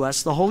 gift to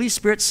us. The Holy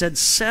Spirit said,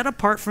 set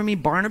apart for me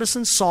Barnabas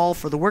and Saul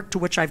for the work to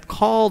which I've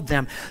called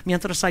them.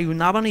 Mientras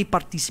ayunaban y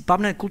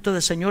participaban en el culto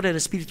del Señor, el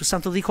Espíritu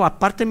Santo dijo,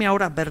 apárteme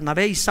ahora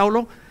Bernabé y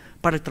Saulo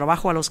para el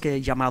trabajo a los que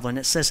he llamado. And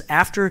it says,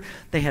 after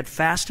they had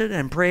fasted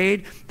and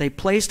prayed, they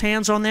placed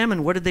hands on them,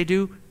 and what did they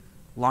do?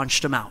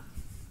 Launched them out.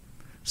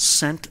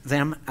 Sent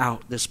them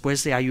out.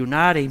 Después de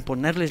ayunar e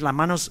imponerles las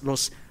manos,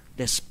 los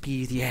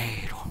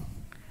despidieron.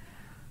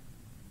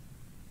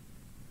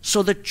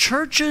 So the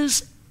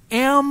church's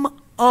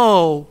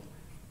MO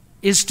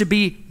is to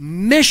be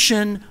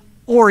mission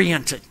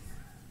oriented.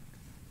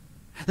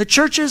 The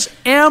church's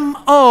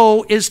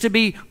MO is to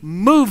be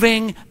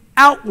moving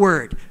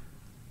outward.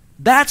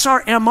 That's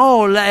our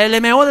MO.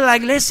 El MO de la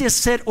iglesia es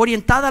ser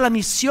orientada a la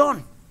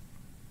misión.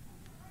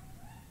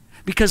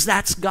 Because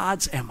that's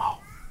God's MO.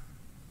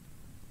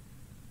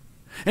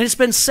 And it's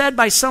been said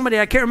by somebody,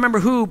 I can't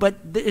remember who, but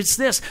it's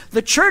this.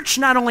 The church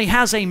not only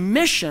has a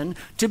mission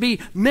to be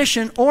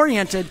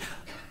mission-oriented,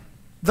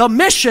 the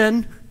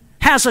mission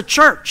has a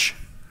church.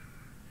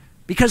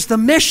 Because the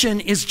mission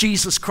is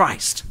Jesus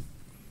Christ.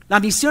 La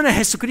misión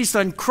es Jesucristo.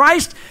 And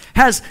Christ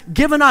has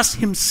given us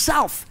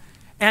himself.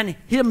 And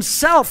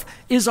himself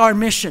is our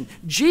mission.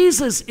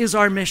 Jesus is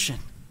our mission.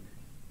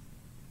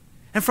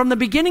 And from the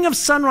beginning of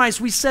Sunrise,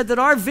 we said that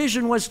our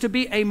vision was to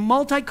be a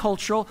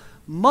multicultural,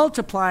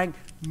 multiplying,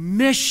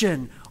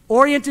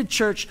 mission-oriented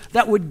church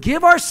that would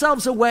give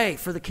ourselves away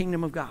for the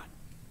kingdom of God.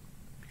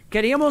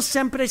 Queríamos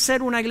siempre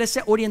ser una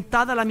iglesia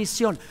orientada a la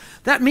misión.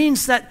 That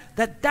means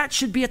that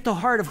should be at the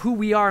heart of who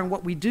we are and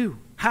what we do,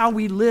 how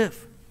we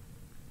live.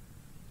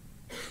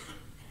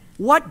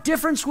 What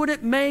difference would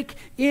it make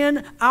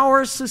in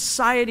our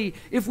society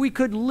if we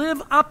could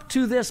live up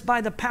to this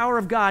by the power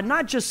of God?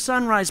 Not just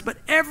Sunrise, but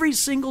every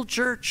single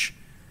church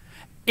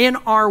in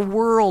our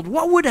world.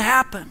 What would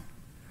happen?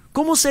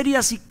 ¿Cómo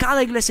sería si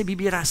cada iglesia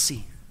viviera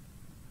así?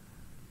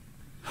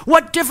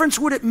 What difference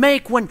would it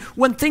make when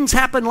things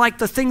happen like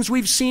the things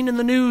we've seen in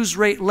the news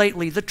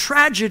lately, the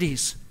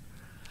tragedies?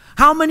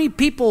 How many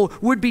people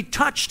would be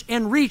touched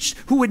and reached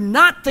who would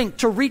not think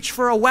to reach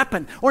for a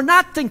weapon, or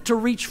not think to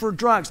reach for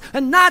drugs,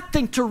 and not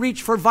think to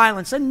reach for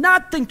violence, and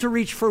not think to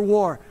reach for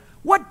war?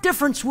 What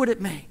difference would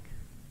it make?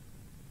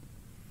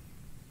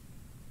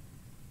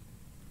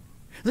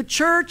 The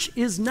church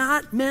is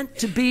not meant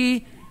to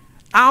be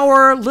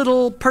our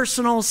little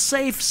personal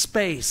safe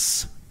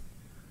space.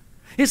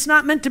 It's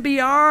not meant to be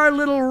our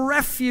little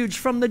refuge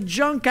from the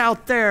junk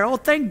out there. Oh,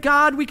 thank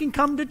God we can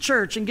come to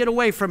church and get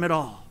away from it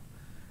all.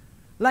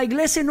 La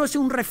iglesia no es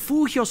un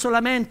refugio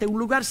solamente, un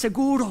lugar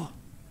seguro.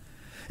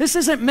 This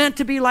isn't meant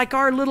to be like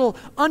our little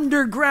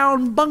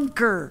underground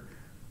bunker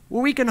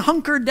where we can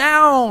hunker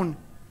down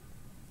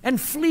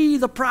and flee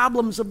the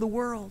problems of the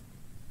world.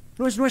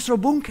 No es nuestro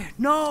búnker.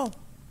 No.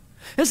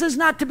 This is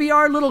not to be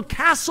our little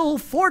castle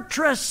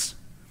fortress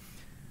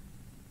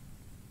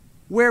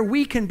where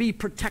we can be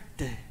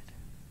protected.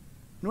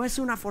 No es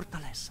una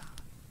fortaleza.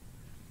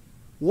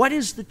 What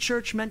is the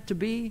church meant to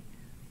be?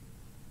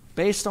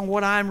 Based on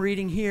what I'm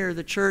reading here,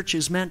 the church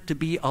is meant to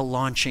be a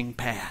launching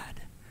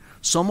pad.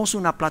 Somos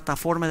una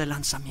plataforma de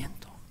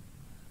lanzamiento.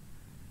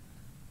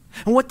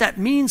 And what that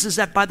means is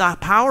that by the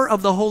power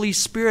of the Holy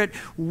Spirit,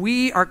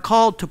 we are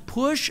called to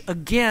push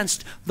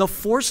against the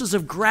forces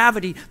of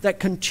gravity that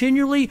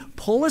continually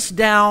pull us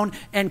down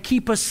and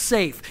keep us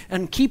safe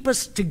and keep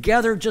us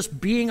together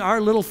just being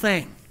our little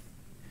thing.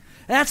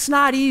 That's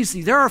not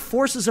easy. There are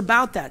forces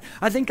about that.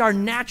 I think our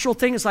natural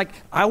thing is like,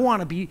 I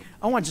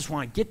just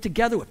want to get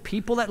together with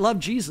people that love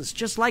Jesus,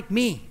 just like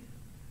me.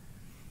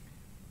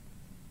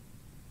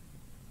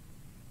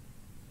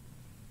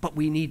 But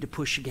we need to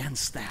push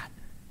against that.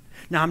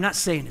 Now, I'm not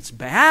saying it's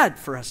bad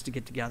for us to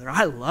get together.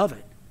 I love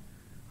it.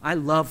 I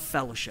love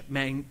fellowship.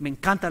 Me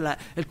encanta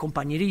el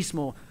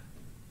compañerismo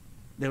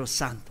de los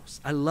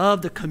santos. I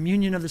love the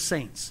communion of the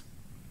saints.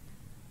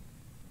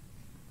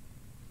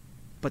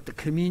 But the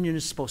communion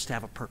is supposed to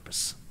have a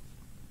purpose.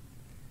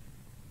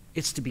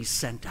 It's to be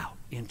sent out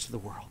into the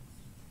world.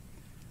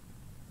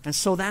 And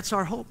so that's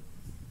our hope.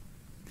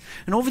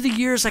 And over the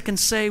years, I can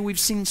say we've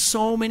seen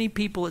so many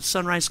people at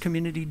Sunrise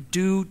Community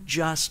do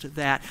just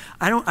that.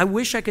 I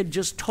wish I could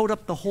just tote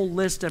up the whole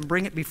list and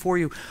bring it before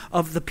you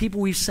of the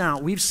people we've sent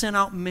out. We've sent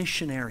out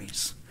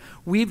missionaries.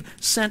 We've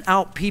sent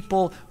out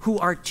people who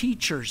are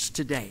teachers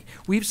today.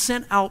 We've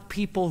sent out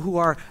people who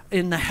are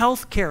in the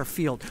healthcare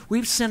field.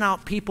 We've sent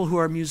out people who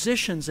are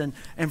musicians and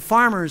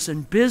farmers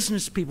and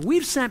business people.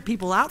 We've sent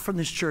people out from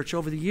this church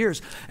over the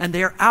years, and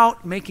they're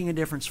out making a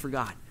difference for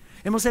God.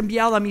 Hemos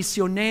enviado a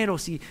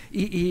misioneros y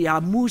a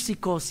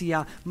músicos y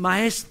a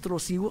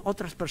maestros y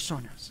otras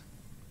personas.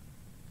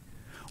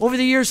 Over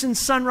the years in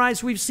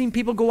Sunrise, we've seen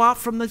people go out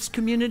from this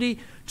community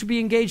to be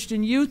engaged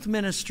in youth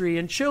ministry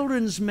and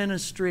children's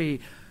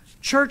ministry,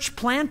 church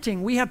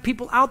planting. We have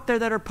people out there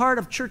that are part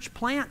of church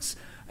plants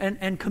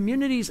and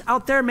communities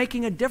out there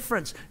making a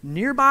difference,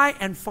 nearby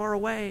and far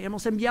away.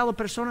 Hemos enviado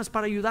personas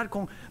para ayudar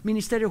con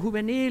ministerio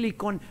juvenil y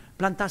con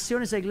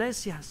plantaciones de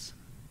iglesias.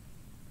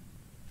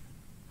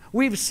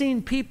 We've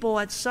seen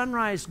people at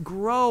Sunrise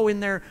grow in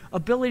their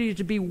ability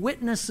to be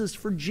witnesses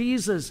for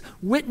Jesus,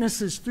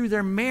 witnesses through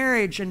their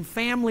marriage and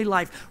family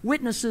life,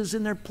 witnesses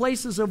in their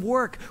places of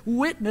work,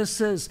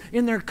 witnesses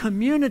in their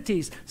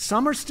communities.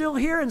 Some are still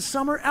here and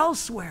some are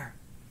elsewhere.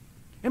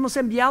 Hemos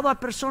enviado a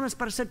personas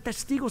para ser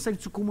testigos en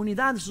su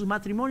comunidad, en sus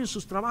matrimonios,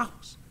 sus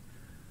trabajos.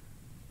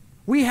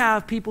 We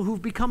have people who've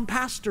become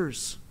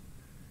pastors.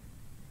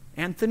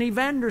 Anthony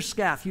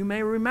Vanderscaff, you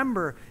may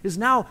remember, is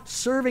now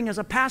serving as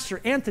a pastor.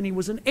 Anthony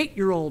was an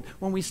 8-year-old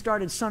when we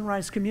started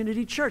Sunrise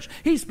Community Church.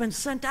 He's been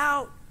sent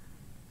out.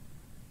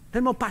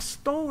 Tenemos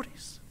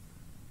pastores.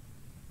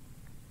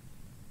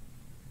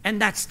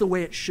 And that's the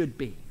way it should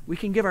be. We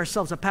can give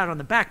ourselves a pat on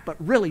the back, but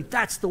really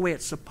that's the way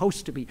it's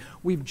supposed to be.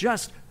 We've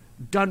just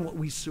done what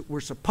we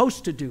were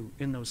supposed to do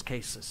in those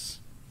cases.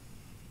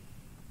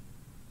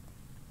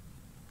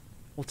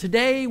 Well,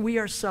 today we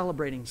are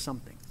celebrating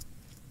something.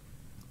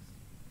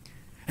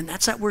 And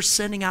that's that we're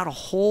sending out a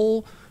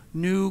whole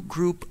new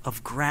group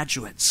of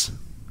graduates.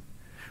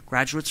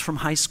 Graduates from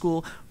high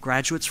school,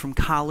 graduates from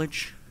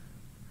college.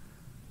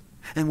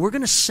 And we're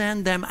going to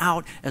send them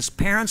out as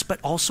parents, but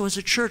also as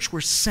a church.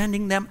 We're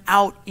sending them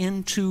out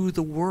into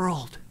the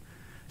world.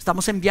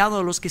 Estamos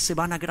enviando a los que se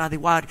van a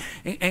graduar.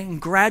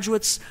 And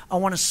graduates, I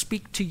want to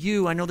speak to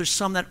you. I know there's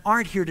some that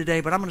aren't here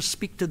today, but I'm going to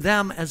speak to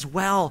them as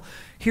well.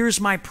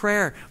 Here's my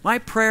prayer. My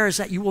prayer is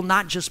that you will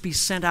not just be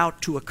sent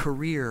out to a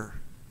career,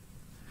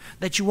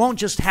 that you won't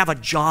just have a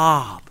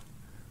job.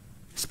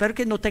 Espero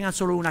que no tengan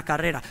solo una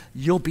carrera.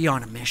 You'll be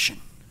on a mission.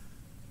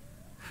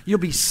 You'll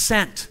be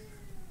sent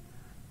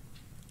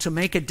to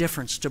make a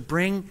difference, to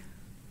bring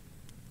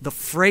the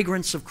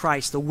fragrance of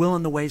Christ, the will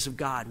and the ways of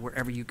God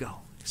wherever you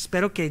go.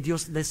 Espero que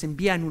Dios les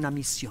envía en una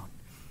misión.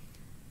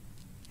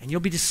 And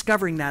you'll be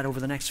discovering that over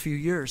the next few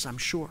years, I'm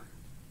sure.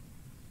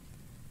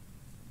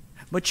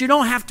 But you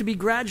don't have to be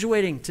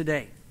graduating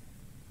today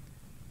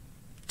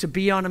to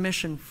be on a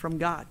mission from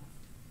God.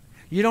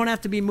 You don't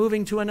have to be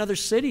moving to another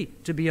city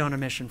to be on a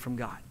mission from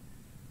God.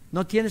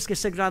 No tienes que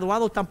ser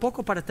graduado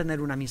tampoco para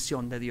tener una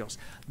misión de Dios.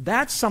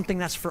 That's something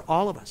that's for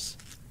all of us.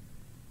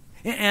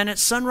 And at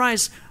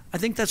Sunrise, I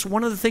think that's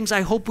one of the things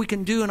I hope we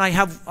can do, and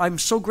I'm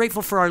so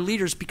grateful for our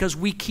leaders because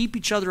we keep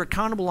each other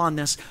accountable on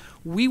this.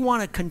 We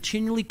want to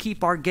continually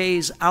keep our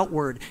gaze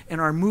outward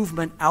and our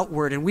movement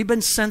outward. And we've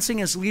been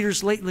sensing as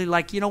leaders lately,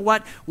 like, you know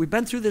what? We've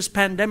been through this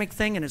pandemic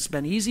thing, and it's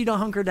been easy to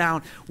hunker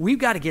down. We've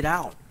got to get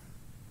out.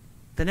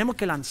 Tenemos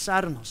que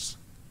lanzarnos.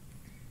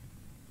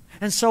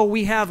 And so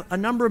we have a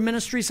number of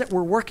ministries that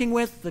we're working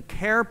with, the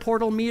Care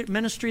Portal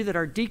ministry that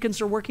our deacons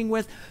are working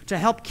with to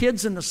help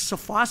kids in the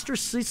foster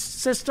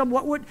system.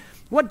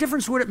 What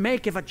difference would it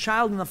make if a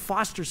child in the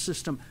foster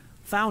system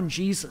found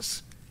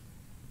Jesus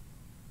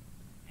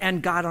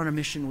and got on a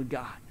mission with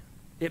God?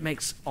 It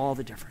makes all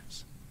the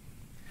difference.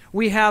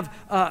 We have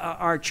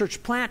our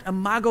church plant,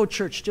 Imago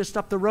Church, just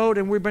up the road,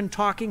 and we've been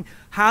talking,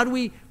 how do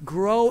we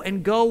grow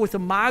and go with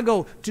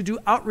Imago to do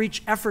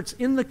outreach efforts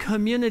in the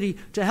community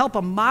to help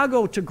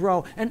Imago to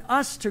grow and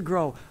us to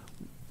grow.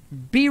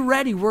 Be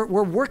ready. We're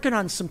working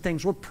on some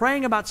things. We're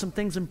praying about some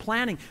things and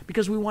planning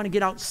because we want to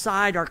get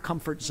outside our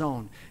comfort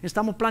zone.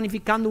 Estamos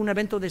planificando un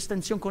evento de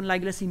extensión con la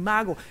Iglesia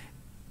Imago,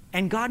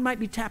 and God might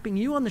be tapping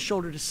you on the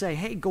shoulder to say,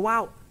 hey, go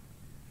out,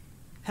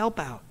 help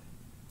out,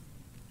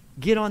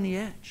 get on the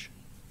edge.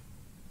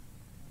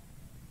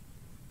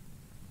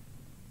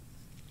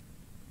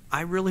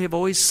 I really have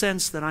always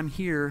sensed that I'm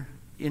here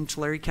in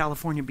Tulare,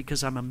 California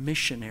because I'm a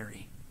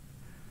missionary.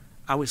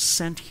 I was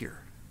sent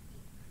here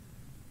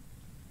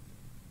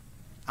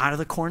out of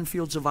the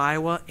cornfields of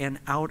Iowa and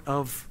out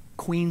of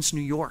Queens,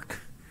 New York.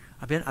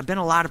 I've been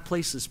a lot of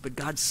places, but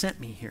God sent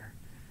me here.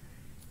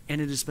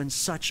 And it has been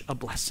such a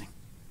blessing.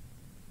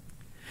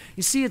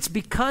 You see, it's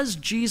because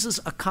Jesus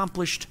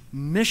accomplished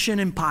mission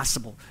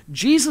impossible.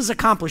 Jesus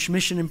accomplished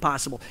mission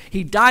impossible.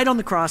 He died on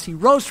the cross. He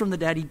rose from the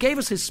dead. He gave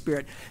us His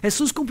Spirit.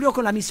 Jesús cumplió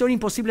con la misión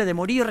imposible de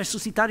morir,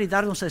 resucitar y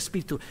darnos el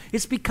Espíritu.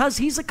 It's because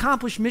He's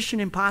accomplished mission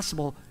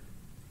impossible.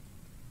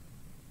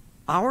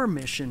 Our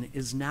mission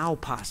is now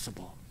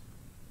possible.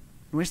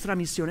 Nuestra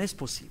misión es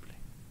posible.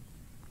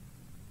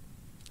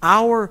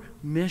 Our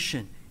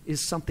mission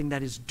is something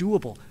that is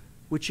doable,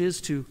 which is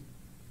to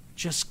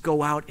just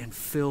go out and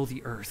fill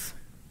the earth.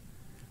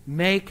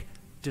 Make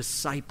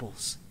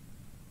disciples.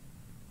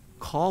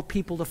 Call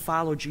people to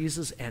follow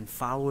Jesus and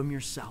follow Him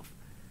yourself.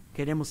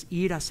 Queremos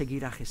ir a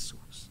seguir a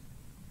Jesús.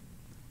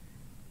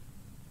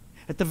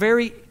 At the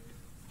very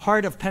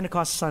heart of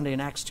Pentecost Sunday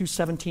in Acts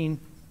 2:17,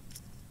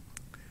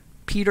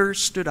 Peter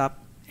stood up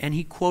and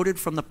he quoted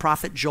from the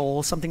prophet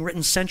Joel, something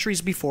written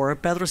centuries before.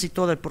 Pedro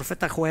citó del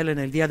profeta Joel en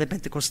el día de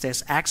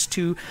Pentecostés, Acts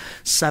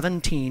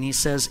 2:17. He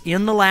says,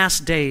 in the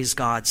last days,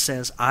 God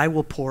says, I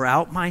will pour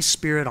out my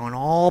Spirit on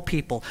all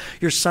people.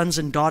 Your sons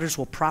and daughters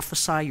will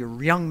prophesy.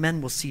 Your young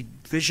men will see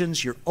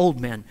visions. Your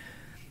old men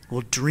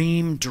will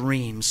dream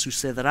dreams.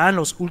 Sucederá en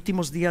los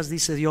últimos días,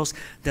 dice Dios,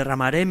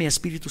 derramaré mi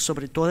espíritu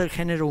sobre todo el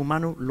género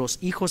humano. Los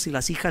hijos y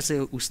las hijas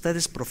de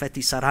ustedes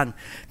profetizarán.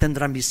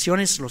 Tendrán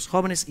visiones los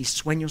jóvenes y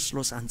sueños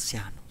los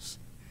ancianos.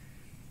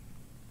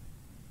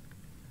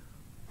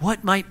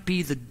 What might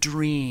be the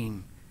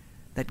dream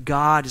that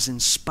God is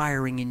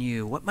inspiring in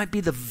you? What might be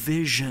the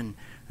vision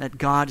that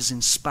God is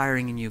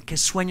inspiring in you? ¿Qué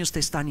sueños te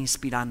están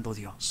inspirando,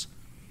 Dios?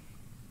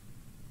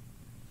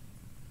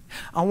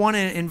 I want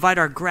to invite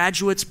our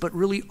graduates, but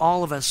really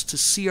all of us, to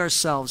see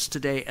ourselves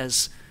today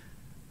as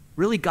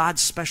really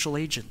God's special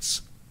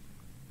agents.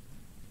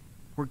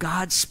 We're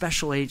God's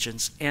special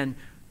agents. And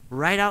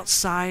right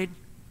outside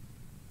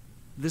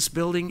this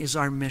building is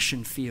our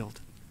mission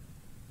field.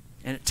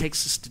 And it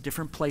takes us to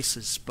different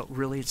places, but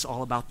really it's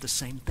all about the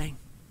same thing.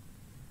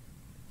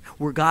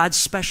 We're God's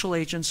special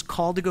agents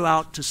called to go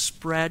out to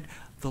spread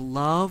the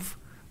love,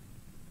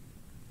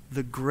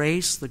 the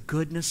grace, the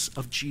goodness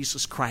of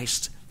Jesus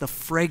Christ, the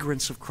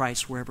fragrance of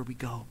Christ wherever we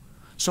go.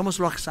 Somos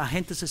los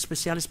agentes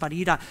especiales para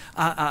ir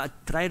a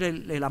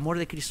traer el amor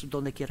de Cristo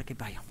donde quiera que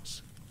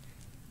vayamos.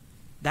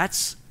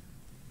 That's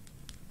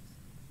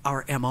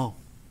our MO.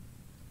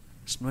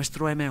 Es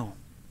nuestro MO.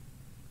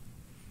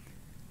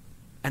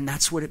 And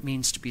that's what it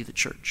means to be the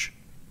church.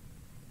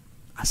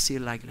 Así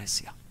es la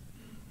iglesia.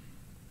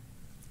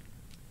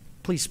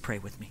 Please pray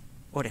with me.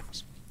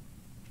 Oremos.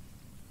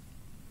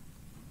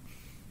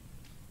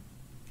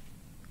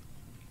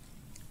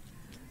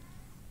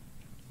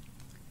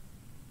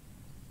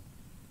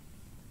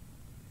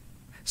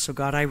 So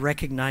God, I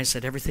recognize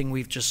that everything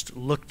we've just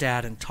looked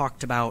at and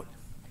talked about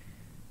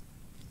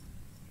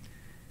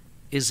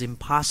is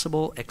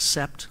impossible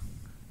except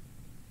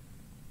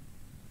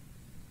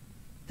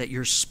that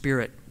your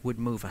Spirit would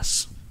move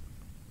us,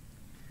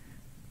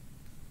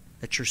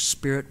 that your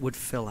Spirit would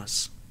fill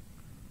us.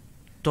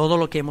 Todo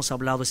lo que hemos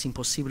hablado es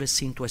imposible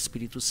sin tu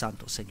Espíritu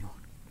Santo, Señor.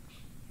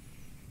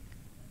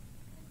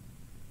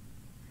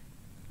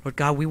 Lord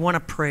God, we want to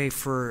pray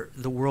for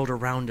the world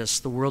around us,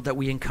 the world that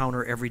we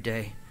encounter every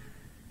day.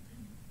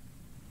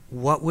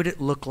 What would it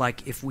look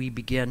like if we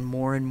begin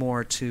more and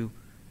more to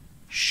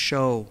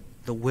show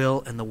the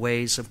will and the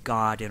ways of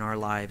God in our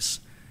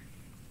lives,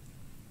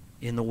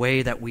 in the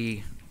way that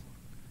we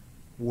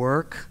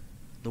work,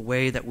 the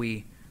way that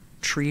we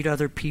treat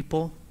other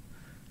people,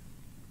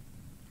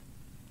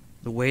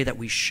 the way that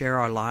we share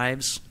our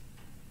lives?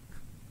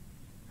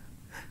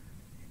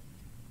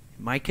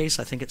 In my case,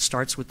 I think it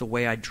starts with the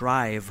way I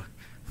drive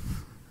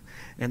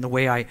and the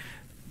way I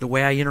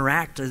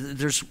interact.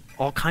 There's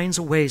all kinds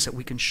of ways that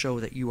we can show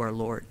that you are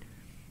Lord.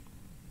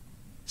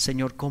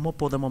 Señor, ¿cómo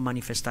podemos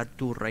manifestar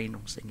tu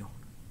reino, Señor?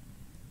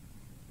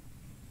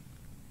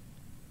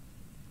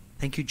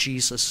 Thank you,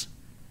 Jesus,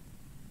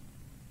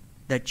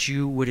 that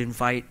you would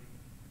invite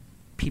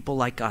people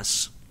like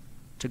us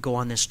to go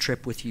on this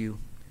trip with you.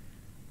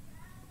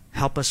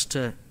 Help us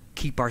to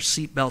keep our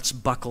seatbelts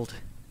buckled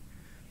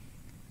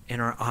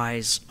and our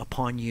eyes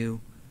upon you.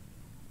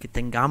 Que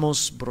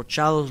tengamos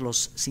brochados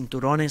los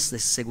cinturones de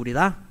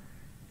seguridad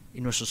y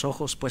nuestros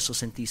ojos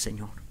puestos en ti,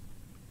 Señor.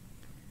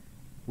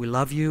 We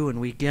love you, and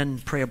we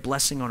again pray a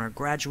blessing on our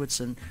graduates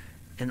and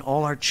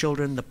all our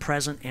children, the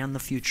present and the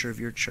future of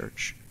your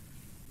church.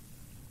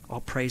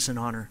 All praise and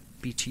honor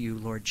be to you,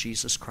 Lord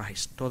Jesus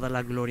Christ. Toda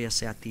la gloria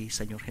sea a ti,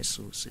 Señor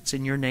Jesús. It's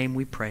in your name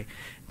we pray.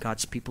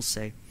 God's people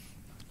say,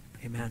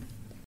 amen.